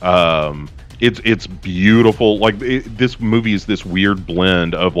 Yeah. It's beautiful. Like this movie is this weird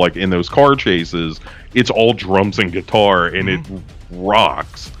blend of, like, in those car chases, it's all drums and guitar, and it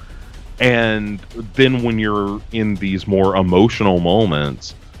rocks. And then when you're in these more emotional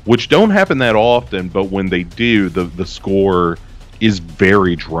moments, which don't happen that often, but when they do, the score is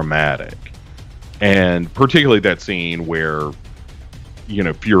very dramatic. And particularly that scene where, you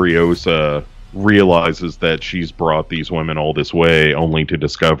know, Furiosa realizes that she's brought these women all this way only to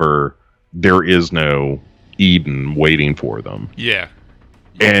discover there is no Eden waiting for them. Yeah.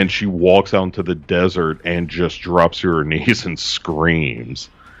 And she walks out into the desert and just drops to her knees and screams.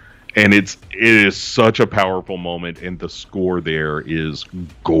 And it is such a powerful moment, and the score there is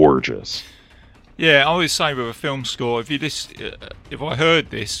gorgeous. Yeah, I always say with a film score, if I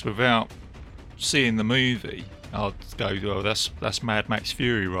heard this without seeing the movie, I'd go, well, that's Mad Max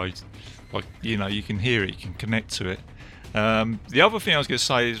Fury Road. Like, you know, you can hear it, you can connect to it. The other thing I was going to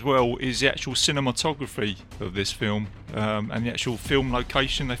say as well is the actual cinematography of this film, and the actual film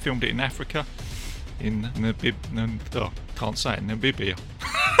location. They filmed it in Africa, in can't say it, Namibia.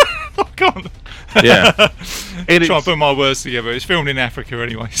 I can't. Yeah. And try to put my words together. It's filmed in Africa,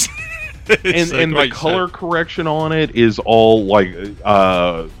 anyways. and the color correction on it is all like,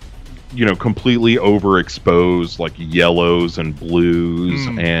 you know, completely overexposed, like yellows and blues,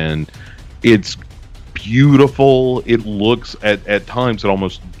 and it's beautiful. It looks at times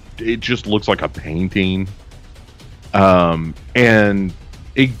it just looks like a painting, and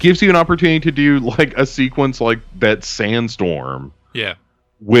it gives you an opportunity to do like a sequence like that Sandstorm,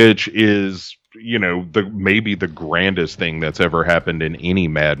 which is, you know, maybe the grandest thing that's ever happened in any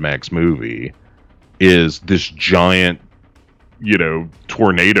Mad Max movie, is this giant, you know,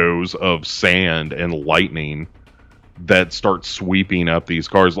 tornadoes of sand and lightning that start sweeping up these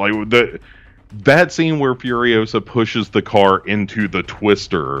cars. Like that scene where Furiosa pushes the car into the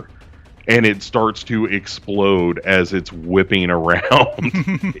twister and it starts to explode as it's whipping around.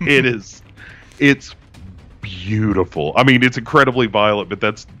 It's beautiful. I mean, it's incredibly violent, but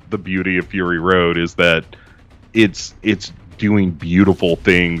that's the beauty of Fury Road, is that it's doing beautiful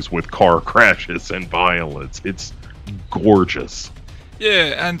things with car crashes and violence. It's gorgeous.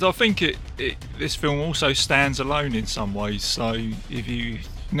 Yeah, and I think this film also stands alone in some ways. So if you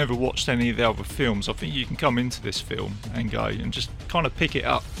never watched any of the other films, I think you can come into this film and go and just kind of pick it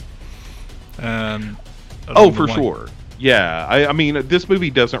up. For sure. Yeah, I mean, this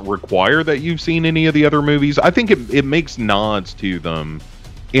movie doesn't require that you've seen any of the other movies. I think it makes nods to them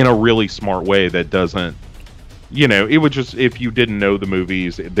in a really smart way that doesn't, it would just, if you didn't know the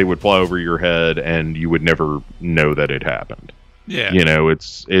movies, they would fly over your head and you would never know that it happened. Yeah.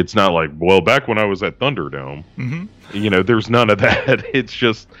 It's not like, well, back when I was at Thunderdome, there's none of that. It's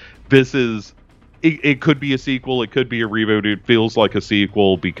just, this is, it could be a sequel, it could be a reboot. It feels like a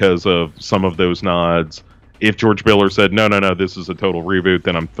sequel because of some of those nods. If George Miller said, no, this is a total reboot,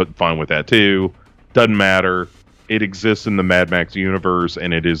 then I'm fine with that too. Doesn't matter. It exists in the Mad Max universe,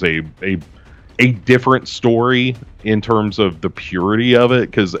 and it is a different story in terms of the purity of it,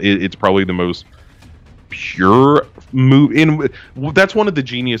 because it's probably the most pure movie. That's one of the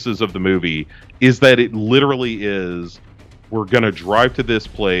geniuses of the movie, is that it literally is, we're going to drive to this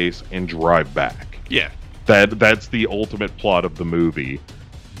place and drive back. Yeah. That's the ultimate plot of the movie.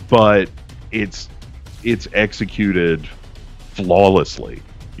 But it's executed flawlessly.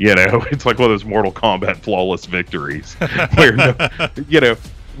 It's like one of those Mortal Kombat flawless victories. Where,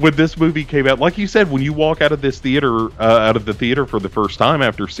 when this movie came out, like you said, when you walk out of this theater, out of the theater for the first time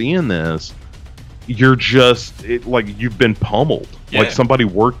after seeing this, you're just, like, you've been pummeled. Yeah. Like somebody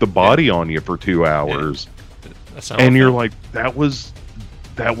worked the body on you for 2 hours. Yeah. That's how and you're like, that was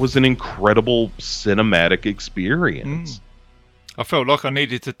an incredible cinematic experience. I felt like I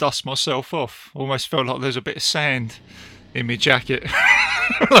needed to dust myself off. Almost felt like there's a bit of sand in my jacket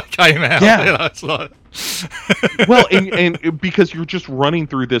when I came out. Yeah. It's like... Well, and because you're just running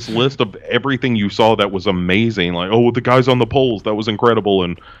through this list of everything you saw that was amazing. Like, oh, the guys on the poles, that was incredible.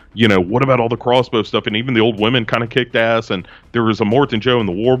 And, what about all the crossbow stuff? And even the old women kind of kicked ass. And there was a Morton Joe and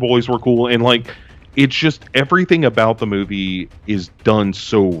the War Boys were cool. And, like, it's just everything about the movie is done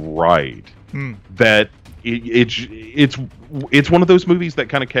so right that it's one of those movies that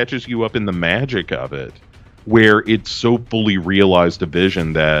kind of catches you up in the magic of it, where it's so fully realized a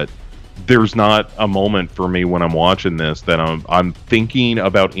vision that there's not a moment for me when I'm watching this that I'm thinking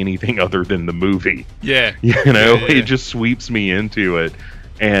about anything other than the movie. Yeah. It just sweeps me into it.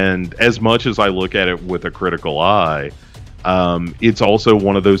 And as much as I look at it with a critical eye, it's also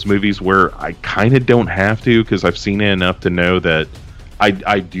one of those movies where I kind of don't have to, because I've seen it enough to know that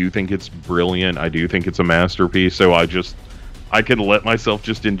I do think it's brilliant. I do think it's a masterpiece. So I can let myself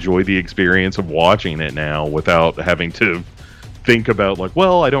just enjoy the experience of watching it now without having to think about, like,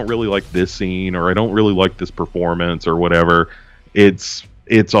 well, I don't really like this scene, or I don't really like this performance, or whatever. It's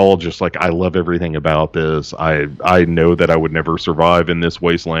all just like, I love everything about this. I know that I would never survive in this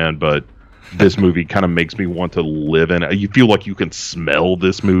wasteland, but this movie kind of makes me want to live in it. You feel like you can smell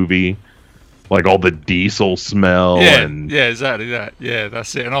this movie, like all the diesel smell. Yeah, exactly that. Yeah,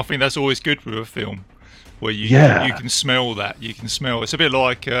 that's it. And I think that's always good with a film, where you can smell that. You can smell. It's a bit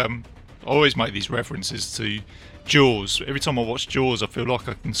like, I always make these references to Jaws. Every time I watch Jaws, I feel like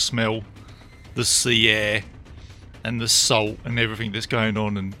I can smell the sea air and the salt and everything that's going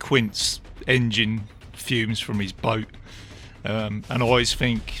on, and Quint's engine fumes from his boat. And I always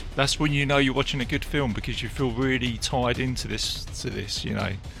think that's when you know you're watching a good film, because you feel really tied into this.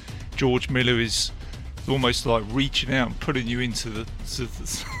 George Miller is almost like reaching out and putting you into the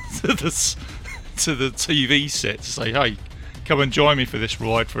TV set to say, hey, come and join me for this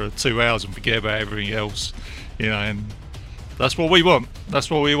ride for 2 hours and forget about everything else. And that's what we want.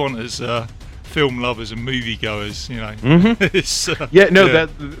 That's what we want as film lovers and moviegoers.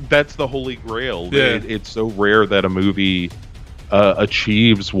 That's the holy grail. Yeah. It's so rare that a movie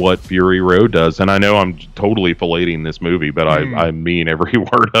achieves what Fury Road does. And I know I'm totally filleting this movie, but I mean every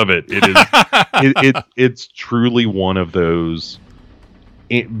word of it. It is it's truly one of those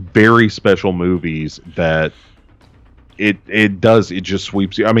very special movies that it just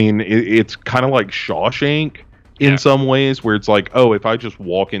sweeps you. I mean, it's kind of like Shawshank in some ways, where it's like, oh, if I just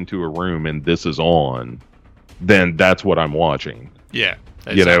walk into a room and this is on, then that's what I'm watching. Yeah,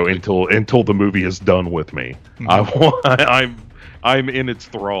 exactly. Until the movie is done with me. I'm in its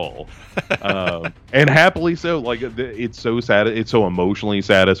thrall, and happily so. Like, it's so sad. It's so emotionally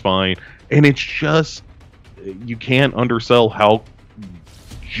satisfying, and it's just, you can't undersell how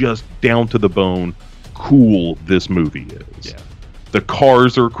just down to the bone cool this movie is. Yeah. The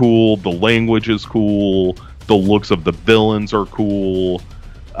cars are cool, the language is cool, the looks of the villains are cool,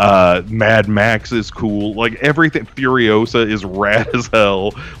 Mad Max is cool, like everything. Furiosa is rad as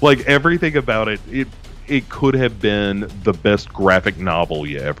hell. Like, everything about it could have been the best graphic novel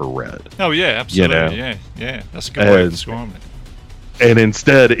you ever read. Oh yeah, absolutely. Yeah, that's a good way to describe it. And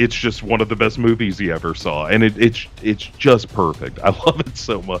instead, it's just one of the best movies he ever saw, and it's just perfect. I love it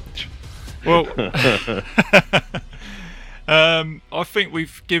so much. Well, I think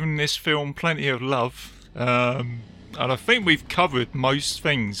we've given this film plenty of love, and I think we've covered most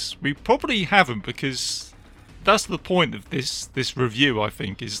things. We probably haven't, because that's the point of this review, I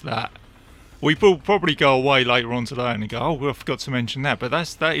think, is that we will probably go away later on today and go, oh, well, I forgot to mention that. But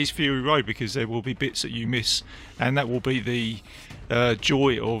that is Fury Road, because there will be bits that you miss, and that will be the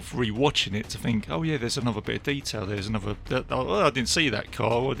joy of rewatching it, to think, oh yeah, there's another bit of detail, there's another, oh, I didn't see that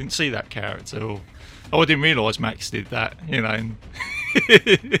car, or I didn't see that character, or oh, I didn't realise Max did that, and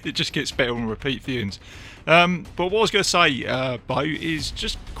it just gets better on repeat viewings. But what I was going to say, Bo, is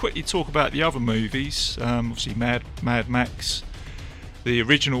just quickly talk about the other movies. Obviously Mad Max, the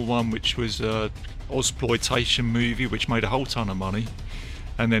original one, which was a Ozploitation movie, which made a whole ton of money.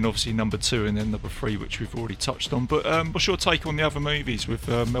 And then obviously number 2 and then number 3, which we've already touched on. But what's your take on the other movies with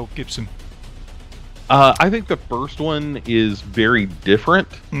Mel Gibson? I think the first one is very different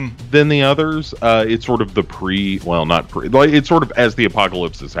than the others. It's sort of the it's sort of as the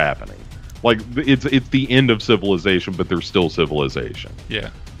apocalypse is happening. Like, it's the end of civilization, but there's still civilization.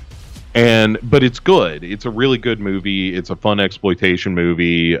 Yeah. But it's good. It's a really good movie. It's a fun exploitation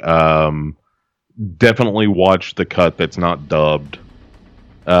movie. Definitely watch the cut that's not dubbed.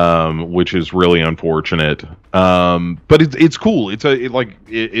 Which is really unfortunate. But it's cool. It's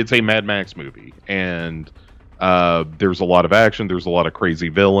a Mad Max movie, and there's a lot of action. There's a lot of crazy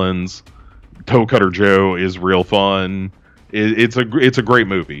villains. Toe Cutter Joe is real fun. It's a great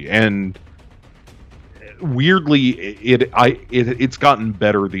movie, and weirdly, it's gotten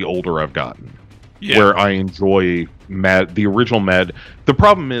better the older I've gotten. Yeah. Where I enjoy the original Mad. The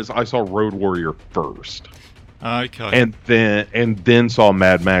problem is I saw Road Warrior first. Okay. And then saw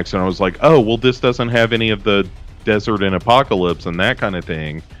Mad Max, and I was like, oh, well, this doesn't have any of the desert and apocalypse and that kind of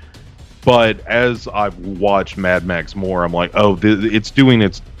thing. But as I've watched Mad Max more, I'm like, oh, it's doing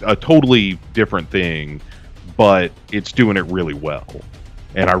a totally different thing, but it's doing it really well.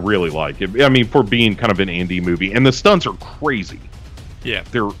 And I really like it. I mean, for being kind of an indie movie. And the stunts are crazy. Yeah.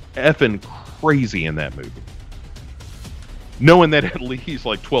 They're effing crazy in that movie. Knowing that at least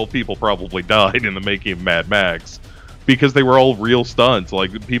like 12 people probably died in the making of Mad Max, because they were all real stunts.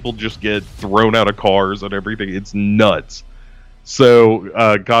 Like, people just get thrown out of cars and everything. It's nuts.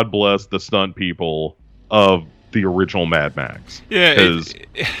 So God bless the stunt people of the original Mad Max. Yeah, because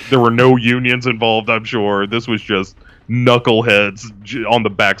there were no unions involved, I'm sure. This was just knuckleheads on the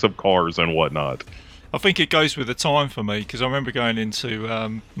backs of cars and whatnot. I think it goes with the time for me, because I remember going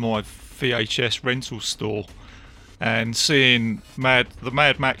into my VHS rental store and seeing the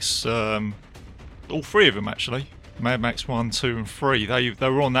Mad Max, all 3 of them actually, Mad Max 1, 2 and 3, they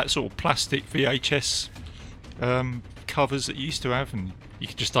were on that sort of plastic VHS covers that you used to have, and you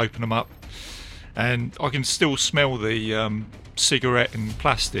could just open them up, and I can still smell the cigarette and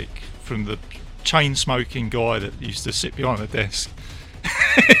plastic from the chain smoking guy that used to sit behind the desk.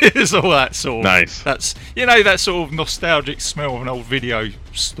 It's all that sort of nice. That's, that sort of nostalgic smell of an old video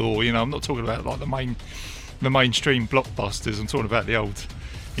store. I'm not talking about like the mainstream blockbusters. I'm talking about the old,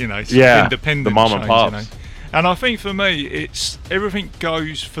 independent, the mom chains, and pops. And I think for me, it's everything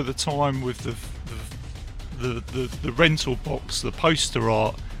goes for the time with the rental box, the poster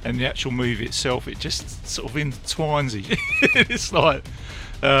art, and the actual movie itself. It just sort of intertwines it. It's like,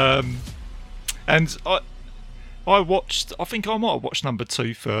 and I think I might have watched number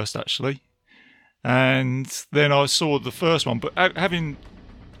 2 first actually, and then I saw the first one. But having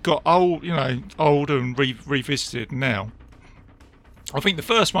got older and revisited now, I think the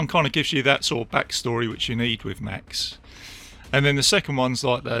first one kind of gives you that sort of backstory which you need with Max, and then the second one's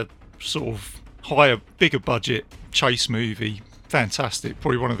like the sort of bigger budget chase movie. Fantastic,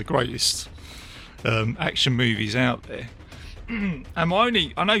 probably one of the greatest action movies out there. And I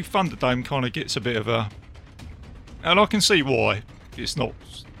know Thunderdome kind of gets a bit of a, and I can see why it's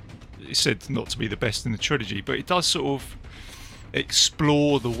said not to be the best in the trilogy, but it does sort of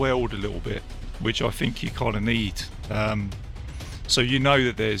explore the world a little bit, which I think you kind of need. So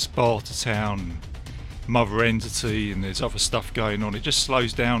that there's Bartertown, Mother Entity, and there's other stuff going on. It just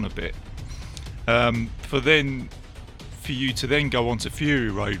slows down a bit. For you to then go onto Fury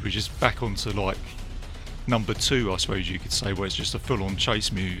Road, which is back onto like number 2, I suppose you could say, where it's just a full-on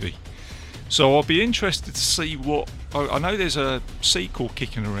chase movie. So I'll be interested to see what. I know there's a sequel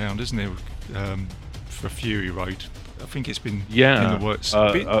kicking around, isn't there, for Fury Road? I think it's been in the works.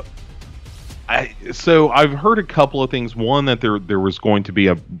 So I've heard a couple of things. One, that there was going to be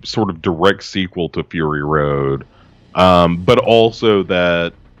a sort of direct sequel to Fury Road, but also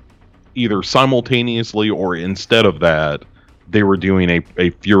that either simultaneously or instead of that, they were doing a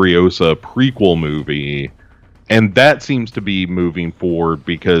Furiosa prequel movie, and that seems to be moving forward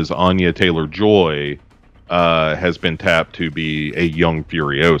because Anya Taylor-Joy has been tapped to be a young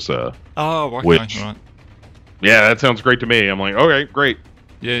Furiosa. Oh, okay, which, right. Yeah, that sounds great to me. I'm like, okay, great.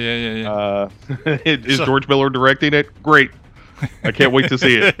 Yeah. Is George Miller directing it? Great. I can't wait to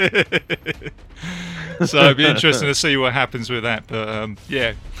see it. So it'd be interesting to see what happens with that. But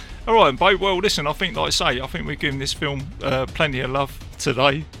yeah. All right, Bo. Well, listen, I think, like I say, I think we're giving this film plenty of love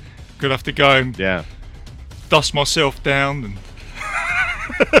today. Gonna have to go and dust myself down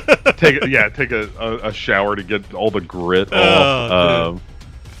and take a shower to get all the grit off.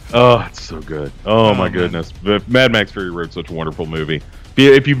 Oh, it's so good. Oh my goodness. Mad Max Fury Road, such a wonderful movie.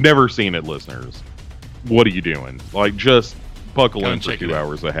 If you've never seen it, listeners, what are you doing? Like, just buckle in for 2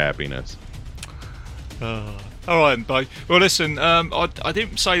 hours of happiness. All right, Bo. Well, listen, I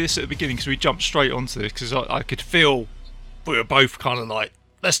didn't say this at the beginning because we jumped straight onto this because I could feel we were both kind of like,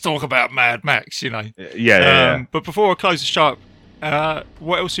 let's talk about Mad Max, you know. Yeah. But before I close the show up,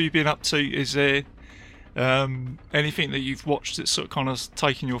 what else have you been up to? Is there anything that you've watched that's sort of kind of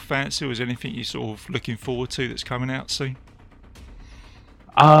taken your fancy, or is there anything you're sort of looking forward to that's coming out soon?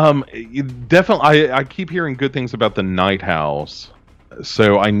 Definitely. I keep hearing good things about The Night House,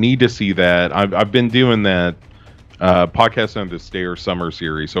 so I need to see that. I've been doing that podcast under the Stairs summer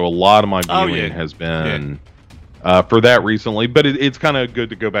series, so a lot of my viewing has been for that recently. But it's kind of good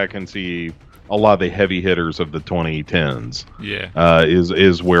to go back and see a lot of the heavy hitters of the 2010s.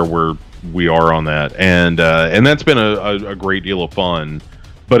 Is where we are on that, and that's been a great deal of fun.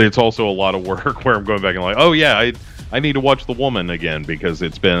 But it's also a lot of work where I'm going back and like, oh yeah, I need to watch The Woman again because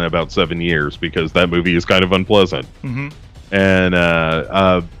it's been about 7 years because that movie is kind of unpleasant. Mm-hmm. And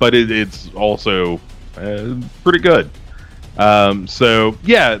but it's also pretty good. So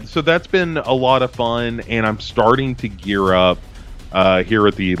that's been a lot of fun, and I'm starting to gear up here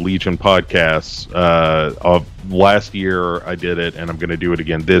at the Legion Podcasts. Of last year I did it, and I'm going to do it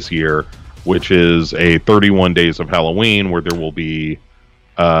again this year, which is a 31 Days of Halloween, where there will be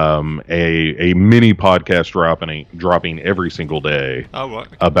a mini podcast dropping every single day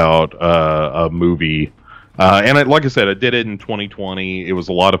about a movie. And like I said, I did it in 2020. It was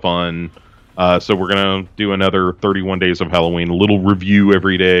a lot of fun. So we're going to do another 31 Days of Halloween, a little review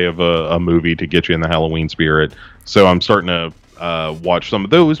every day of a movie to get you in the Halloween spirit. So I'm starting to watch some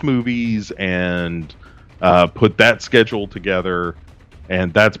of those movies and put that schedule together.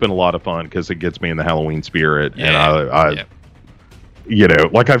 And that's been a lot of fun because it gets me in the Halloween spirit. And I you know,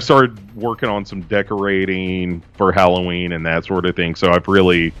 like I've started working on some decorating for Halloween and that sort of thing. So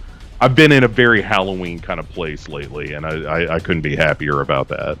I've been in a very Halloween kind of place lately, and I couldn't be happier about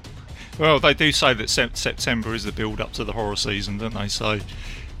that. Well, they do say that September is the build up to the horror season, don't they? So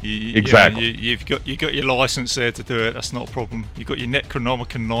exactly, you've got your license there to do it. That's not a problem. You've got your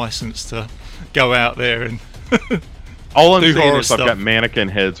Necronomicon license to go out there and all I'm saying is I've got mannequin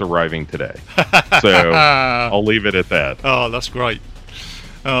heads arriving today, so I'll leave it at that. Oh, that's great.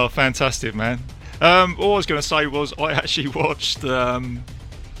 Oh, fantastic, man. All I was going to say was I actually watched the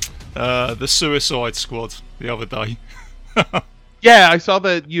Suicide Squad the other day. Yeah, I saw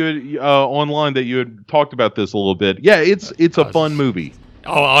that you online that you had talked about this a little bit. Yeah, it's a fun movie.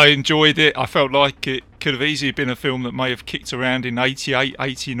 Oh, I enjoyed it. I felt like it could have easily been a film that may have kicked around in 88,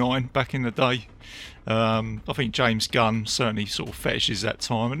 89 back in the day. I think James Gunn certainly sort of fetishes that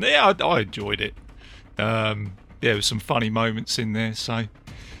time, and yeah, I enjoyed it. There was some funny moments in there, so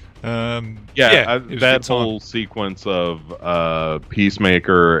that whole sequence of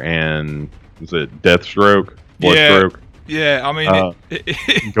Peacemaker and was it Deathstroke, Bloodstroke? Yeah, I mean,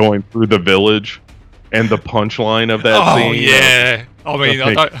 going through the village and the punchline of that scene. Oh yeah, I mean,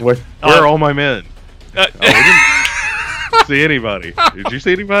 where are all my men? We didn't see anybody. Did you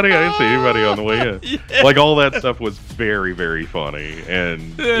see anybody? I didn't see anybody on the way in. Yeah. Like, all that stuff was very, very funny,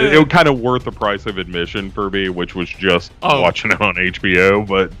 and it was kind of worth the price of admission for me, which was just watching it on HBO.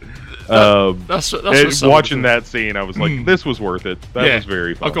 But that's watching that scene, I was like, this was worth it. That was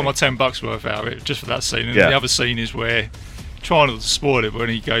very funny. I got my $10 worth out of it just for that scene. And the other scene is where, trying not to spoil it, when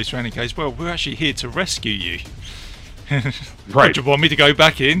he goes around and goes, well, we're actually here to rescue you. Right. Do you want me to go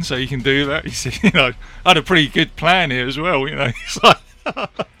back in so you can do that? He said, I had a pretty good plan here as well, It's like,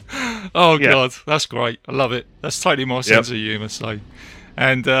 God, that's great. I love it. That's totally my sense of humour. So,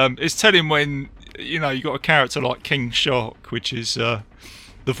 and it's telling when, you got a character like King Shark, which is the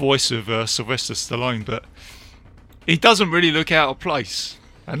voice of Sylvester Stallone, but he doesn't really look out of place.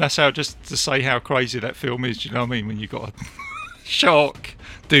 And that's just to say how crazy that film is, do you know what I mean? When you've got a shark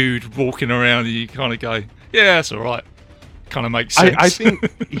dude walking around and you kind of go, yeah, that's all right. Kind of makes sense.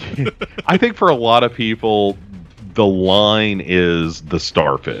 I think for a lot of people, the line is the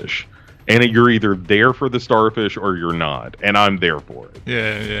starfish. And you're either there for the starfish or you're not. And I'm there for it.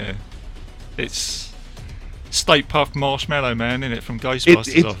 Yeah. It's Stay Puft Marshmallow Man, isn't it, from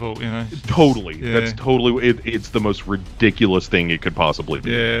Ghostbusters, I thought, Totally. Yeah. That's totally... It's the most ridiculous thing it could possibly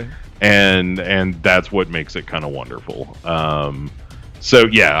be. Yeah. And that's what makes it kind of wonderful. So,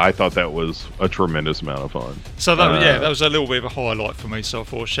 yeah, I thought that was a tremendous amount of fun. So, that was a little bit of a highlight for me, so I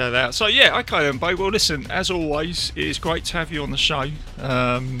thought I'd share that out. So, yeah, okay then, Bo. Well, listen, as always, it is great to have you on the show.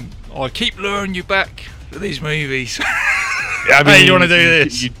 I keep luring you back to these movies. I mean, hey, you want to do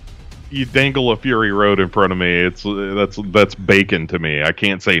this? You dangle a Fury Road in front of me. That's bacon to me. I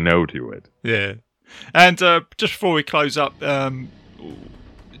can't say no to it. Yeah. And just before we close up, do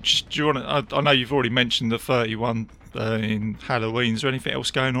you want to? I know you've already mentioned the 31 in Halloween. Is there anything else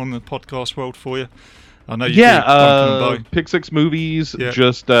going on in the podcast world for you? I know you Pick Six Movies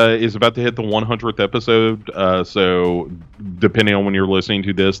just is about to hit the 100th episode. So depending on when you're listening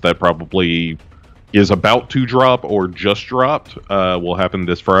to this, that probably is about to drop or just dropped. Will happen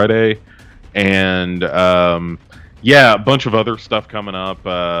this Friday. And a bunch of other stuff coming up.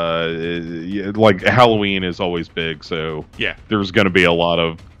 Like Halloween is always big, so there's going to be a lot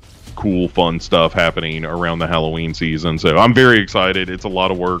of cool, fun stuff happening around the Halloween season. So I'm very excited. It's a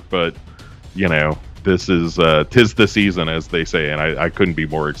lot of work, but this is 'tis the season, as they say, and I couldn't be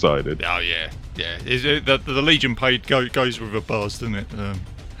more excited. Oh yeah. The Legion page goes with a buzz, doesn't it?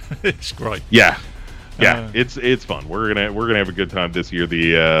 It's great. Yeah, it's fun. We're gonna have a good time this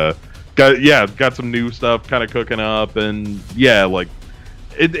year. Got some new stuff kind of cooking up, and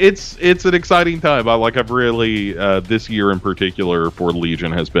it's an exciting time. I've really this year in particular for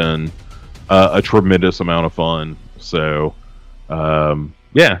Legion has been a tremendous amount of fun. So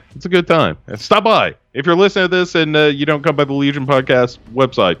it's a good time. Stop by if you're listening to this and you don't come by the Legion podcast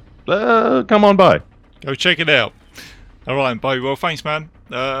website. Come on by. Go check it out. All right, Bo. Well, thanks, man.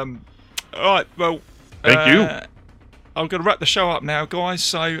 All right. Well, thank you. I'm going to wrap the show up now, guys.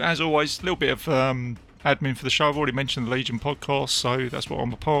 So, as always, a little bit of admin for the show. I've already mentioned the Legion podcast, so that's what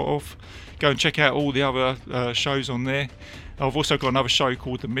I'm a part of. Go and check out all the other shows on there. I've also got another show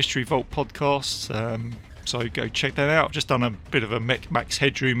called the Mystery Vault Podcast, so go check that out. I've just done a bit of a Max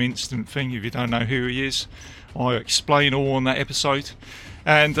Headroom instant thing. If you don't know who he is, I explain all on that episode.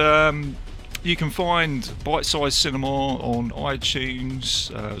 And you can find Bite Size Cinema on iTunes,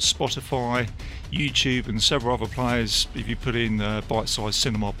 Spotify, YouTube, and several other players. If you put in Bite Size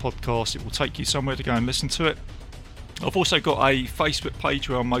Cinema podcast, it will take you somewhere to go and listen to it. I've also got a Facebook page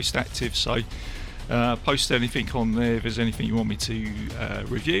where I'm most active, so post anything on there. If there's anything you want me to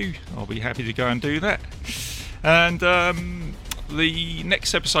review, I'll be happy to go and do that. And the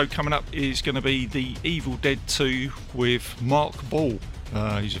next episode coming up is going to be the Evil Dead 2 with Mark Ball.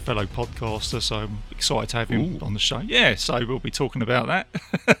 He's a fellow podcaster, so I'm excited to have him on the show. Yeah, so we'll be talking about that.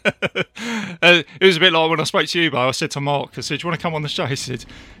 It was a bit like when I spoke to you, but I said to Mark, I said, do you want to come on the show? He said,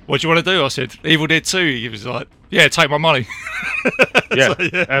 what do you want to do? I said, Evil Dead 2. He was like, yeah, take my money. Yeah,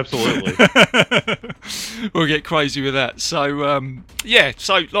 so, absolutely. We'll get crazy with that. So,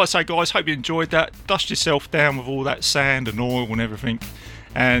 so like I say, guys, hope you enjoyed that. Dust yourself down with all that sand and oil and everything.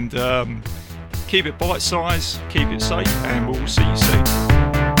 And keep it bite-sized, keep it safe, and we'll see you soon.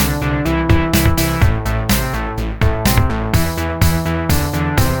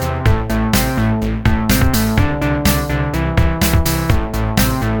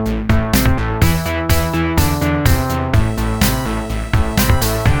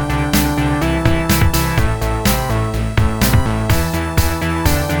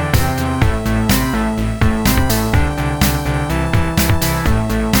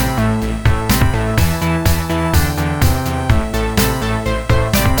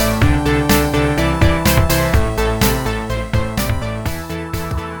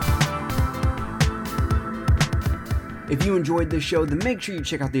 If you enjoyed this show, then make sure you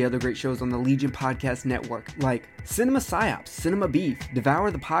check out the other great shows on the Legion Podcast Network, like Cinema Psyops, Cinema Beef, Devour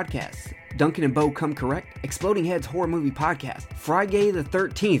the Podcast, Duncan and Bo Come Correct, Exploding Heads Horror Movie Podcast, Friday the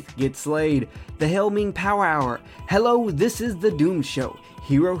 13th, Get Slayed, The Helming Power Hour, Hello, This is the Doom Show,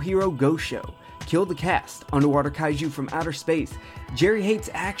 Hero Hero Go Show, Kill the Cast, Underwater Kaiju from Outer Space, Jerry Hates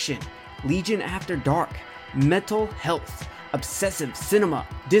Action, Legion After Dark, Mental Health, Obsessive Cinema,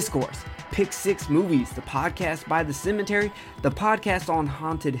 Discourse, Pick Six Movies, the podcast by The Cemetery, the podcast on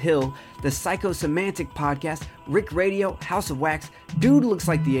Haunted Hill, the Psychosemantic podcast, Rick Radio, House of Wax, Dude Looks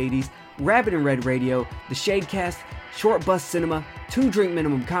Like the 80s, Rabbit and Red Radio, the Shadecast, Short Bus Cinema, 2 Drink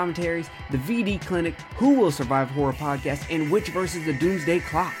Minimum Commentaries, the VD Clinic, Who Will Survive Horror Podcast, and Witch vs. the Doomsday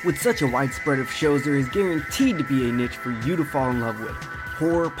Clock. With such a wide spread of shows, there is guaranteed to be a niche for you to fall in love with.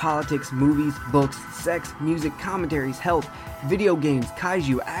 horror, politics, movies, books, sex, music, commentaries, health, video games,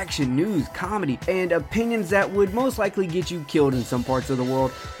 kaiju, action, news, comedy, and opinions that would most likely get you killed in some parts of the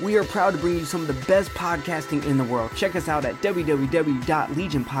world. We are proud to bring you some of the best podcasting in the world. Check us out at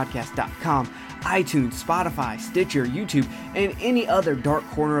www.legionpodcast.com, iTunes, Spotify, Stitcher, YouTube, and any other dark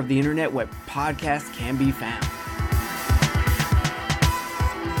corner of the internet where podcasts can be found.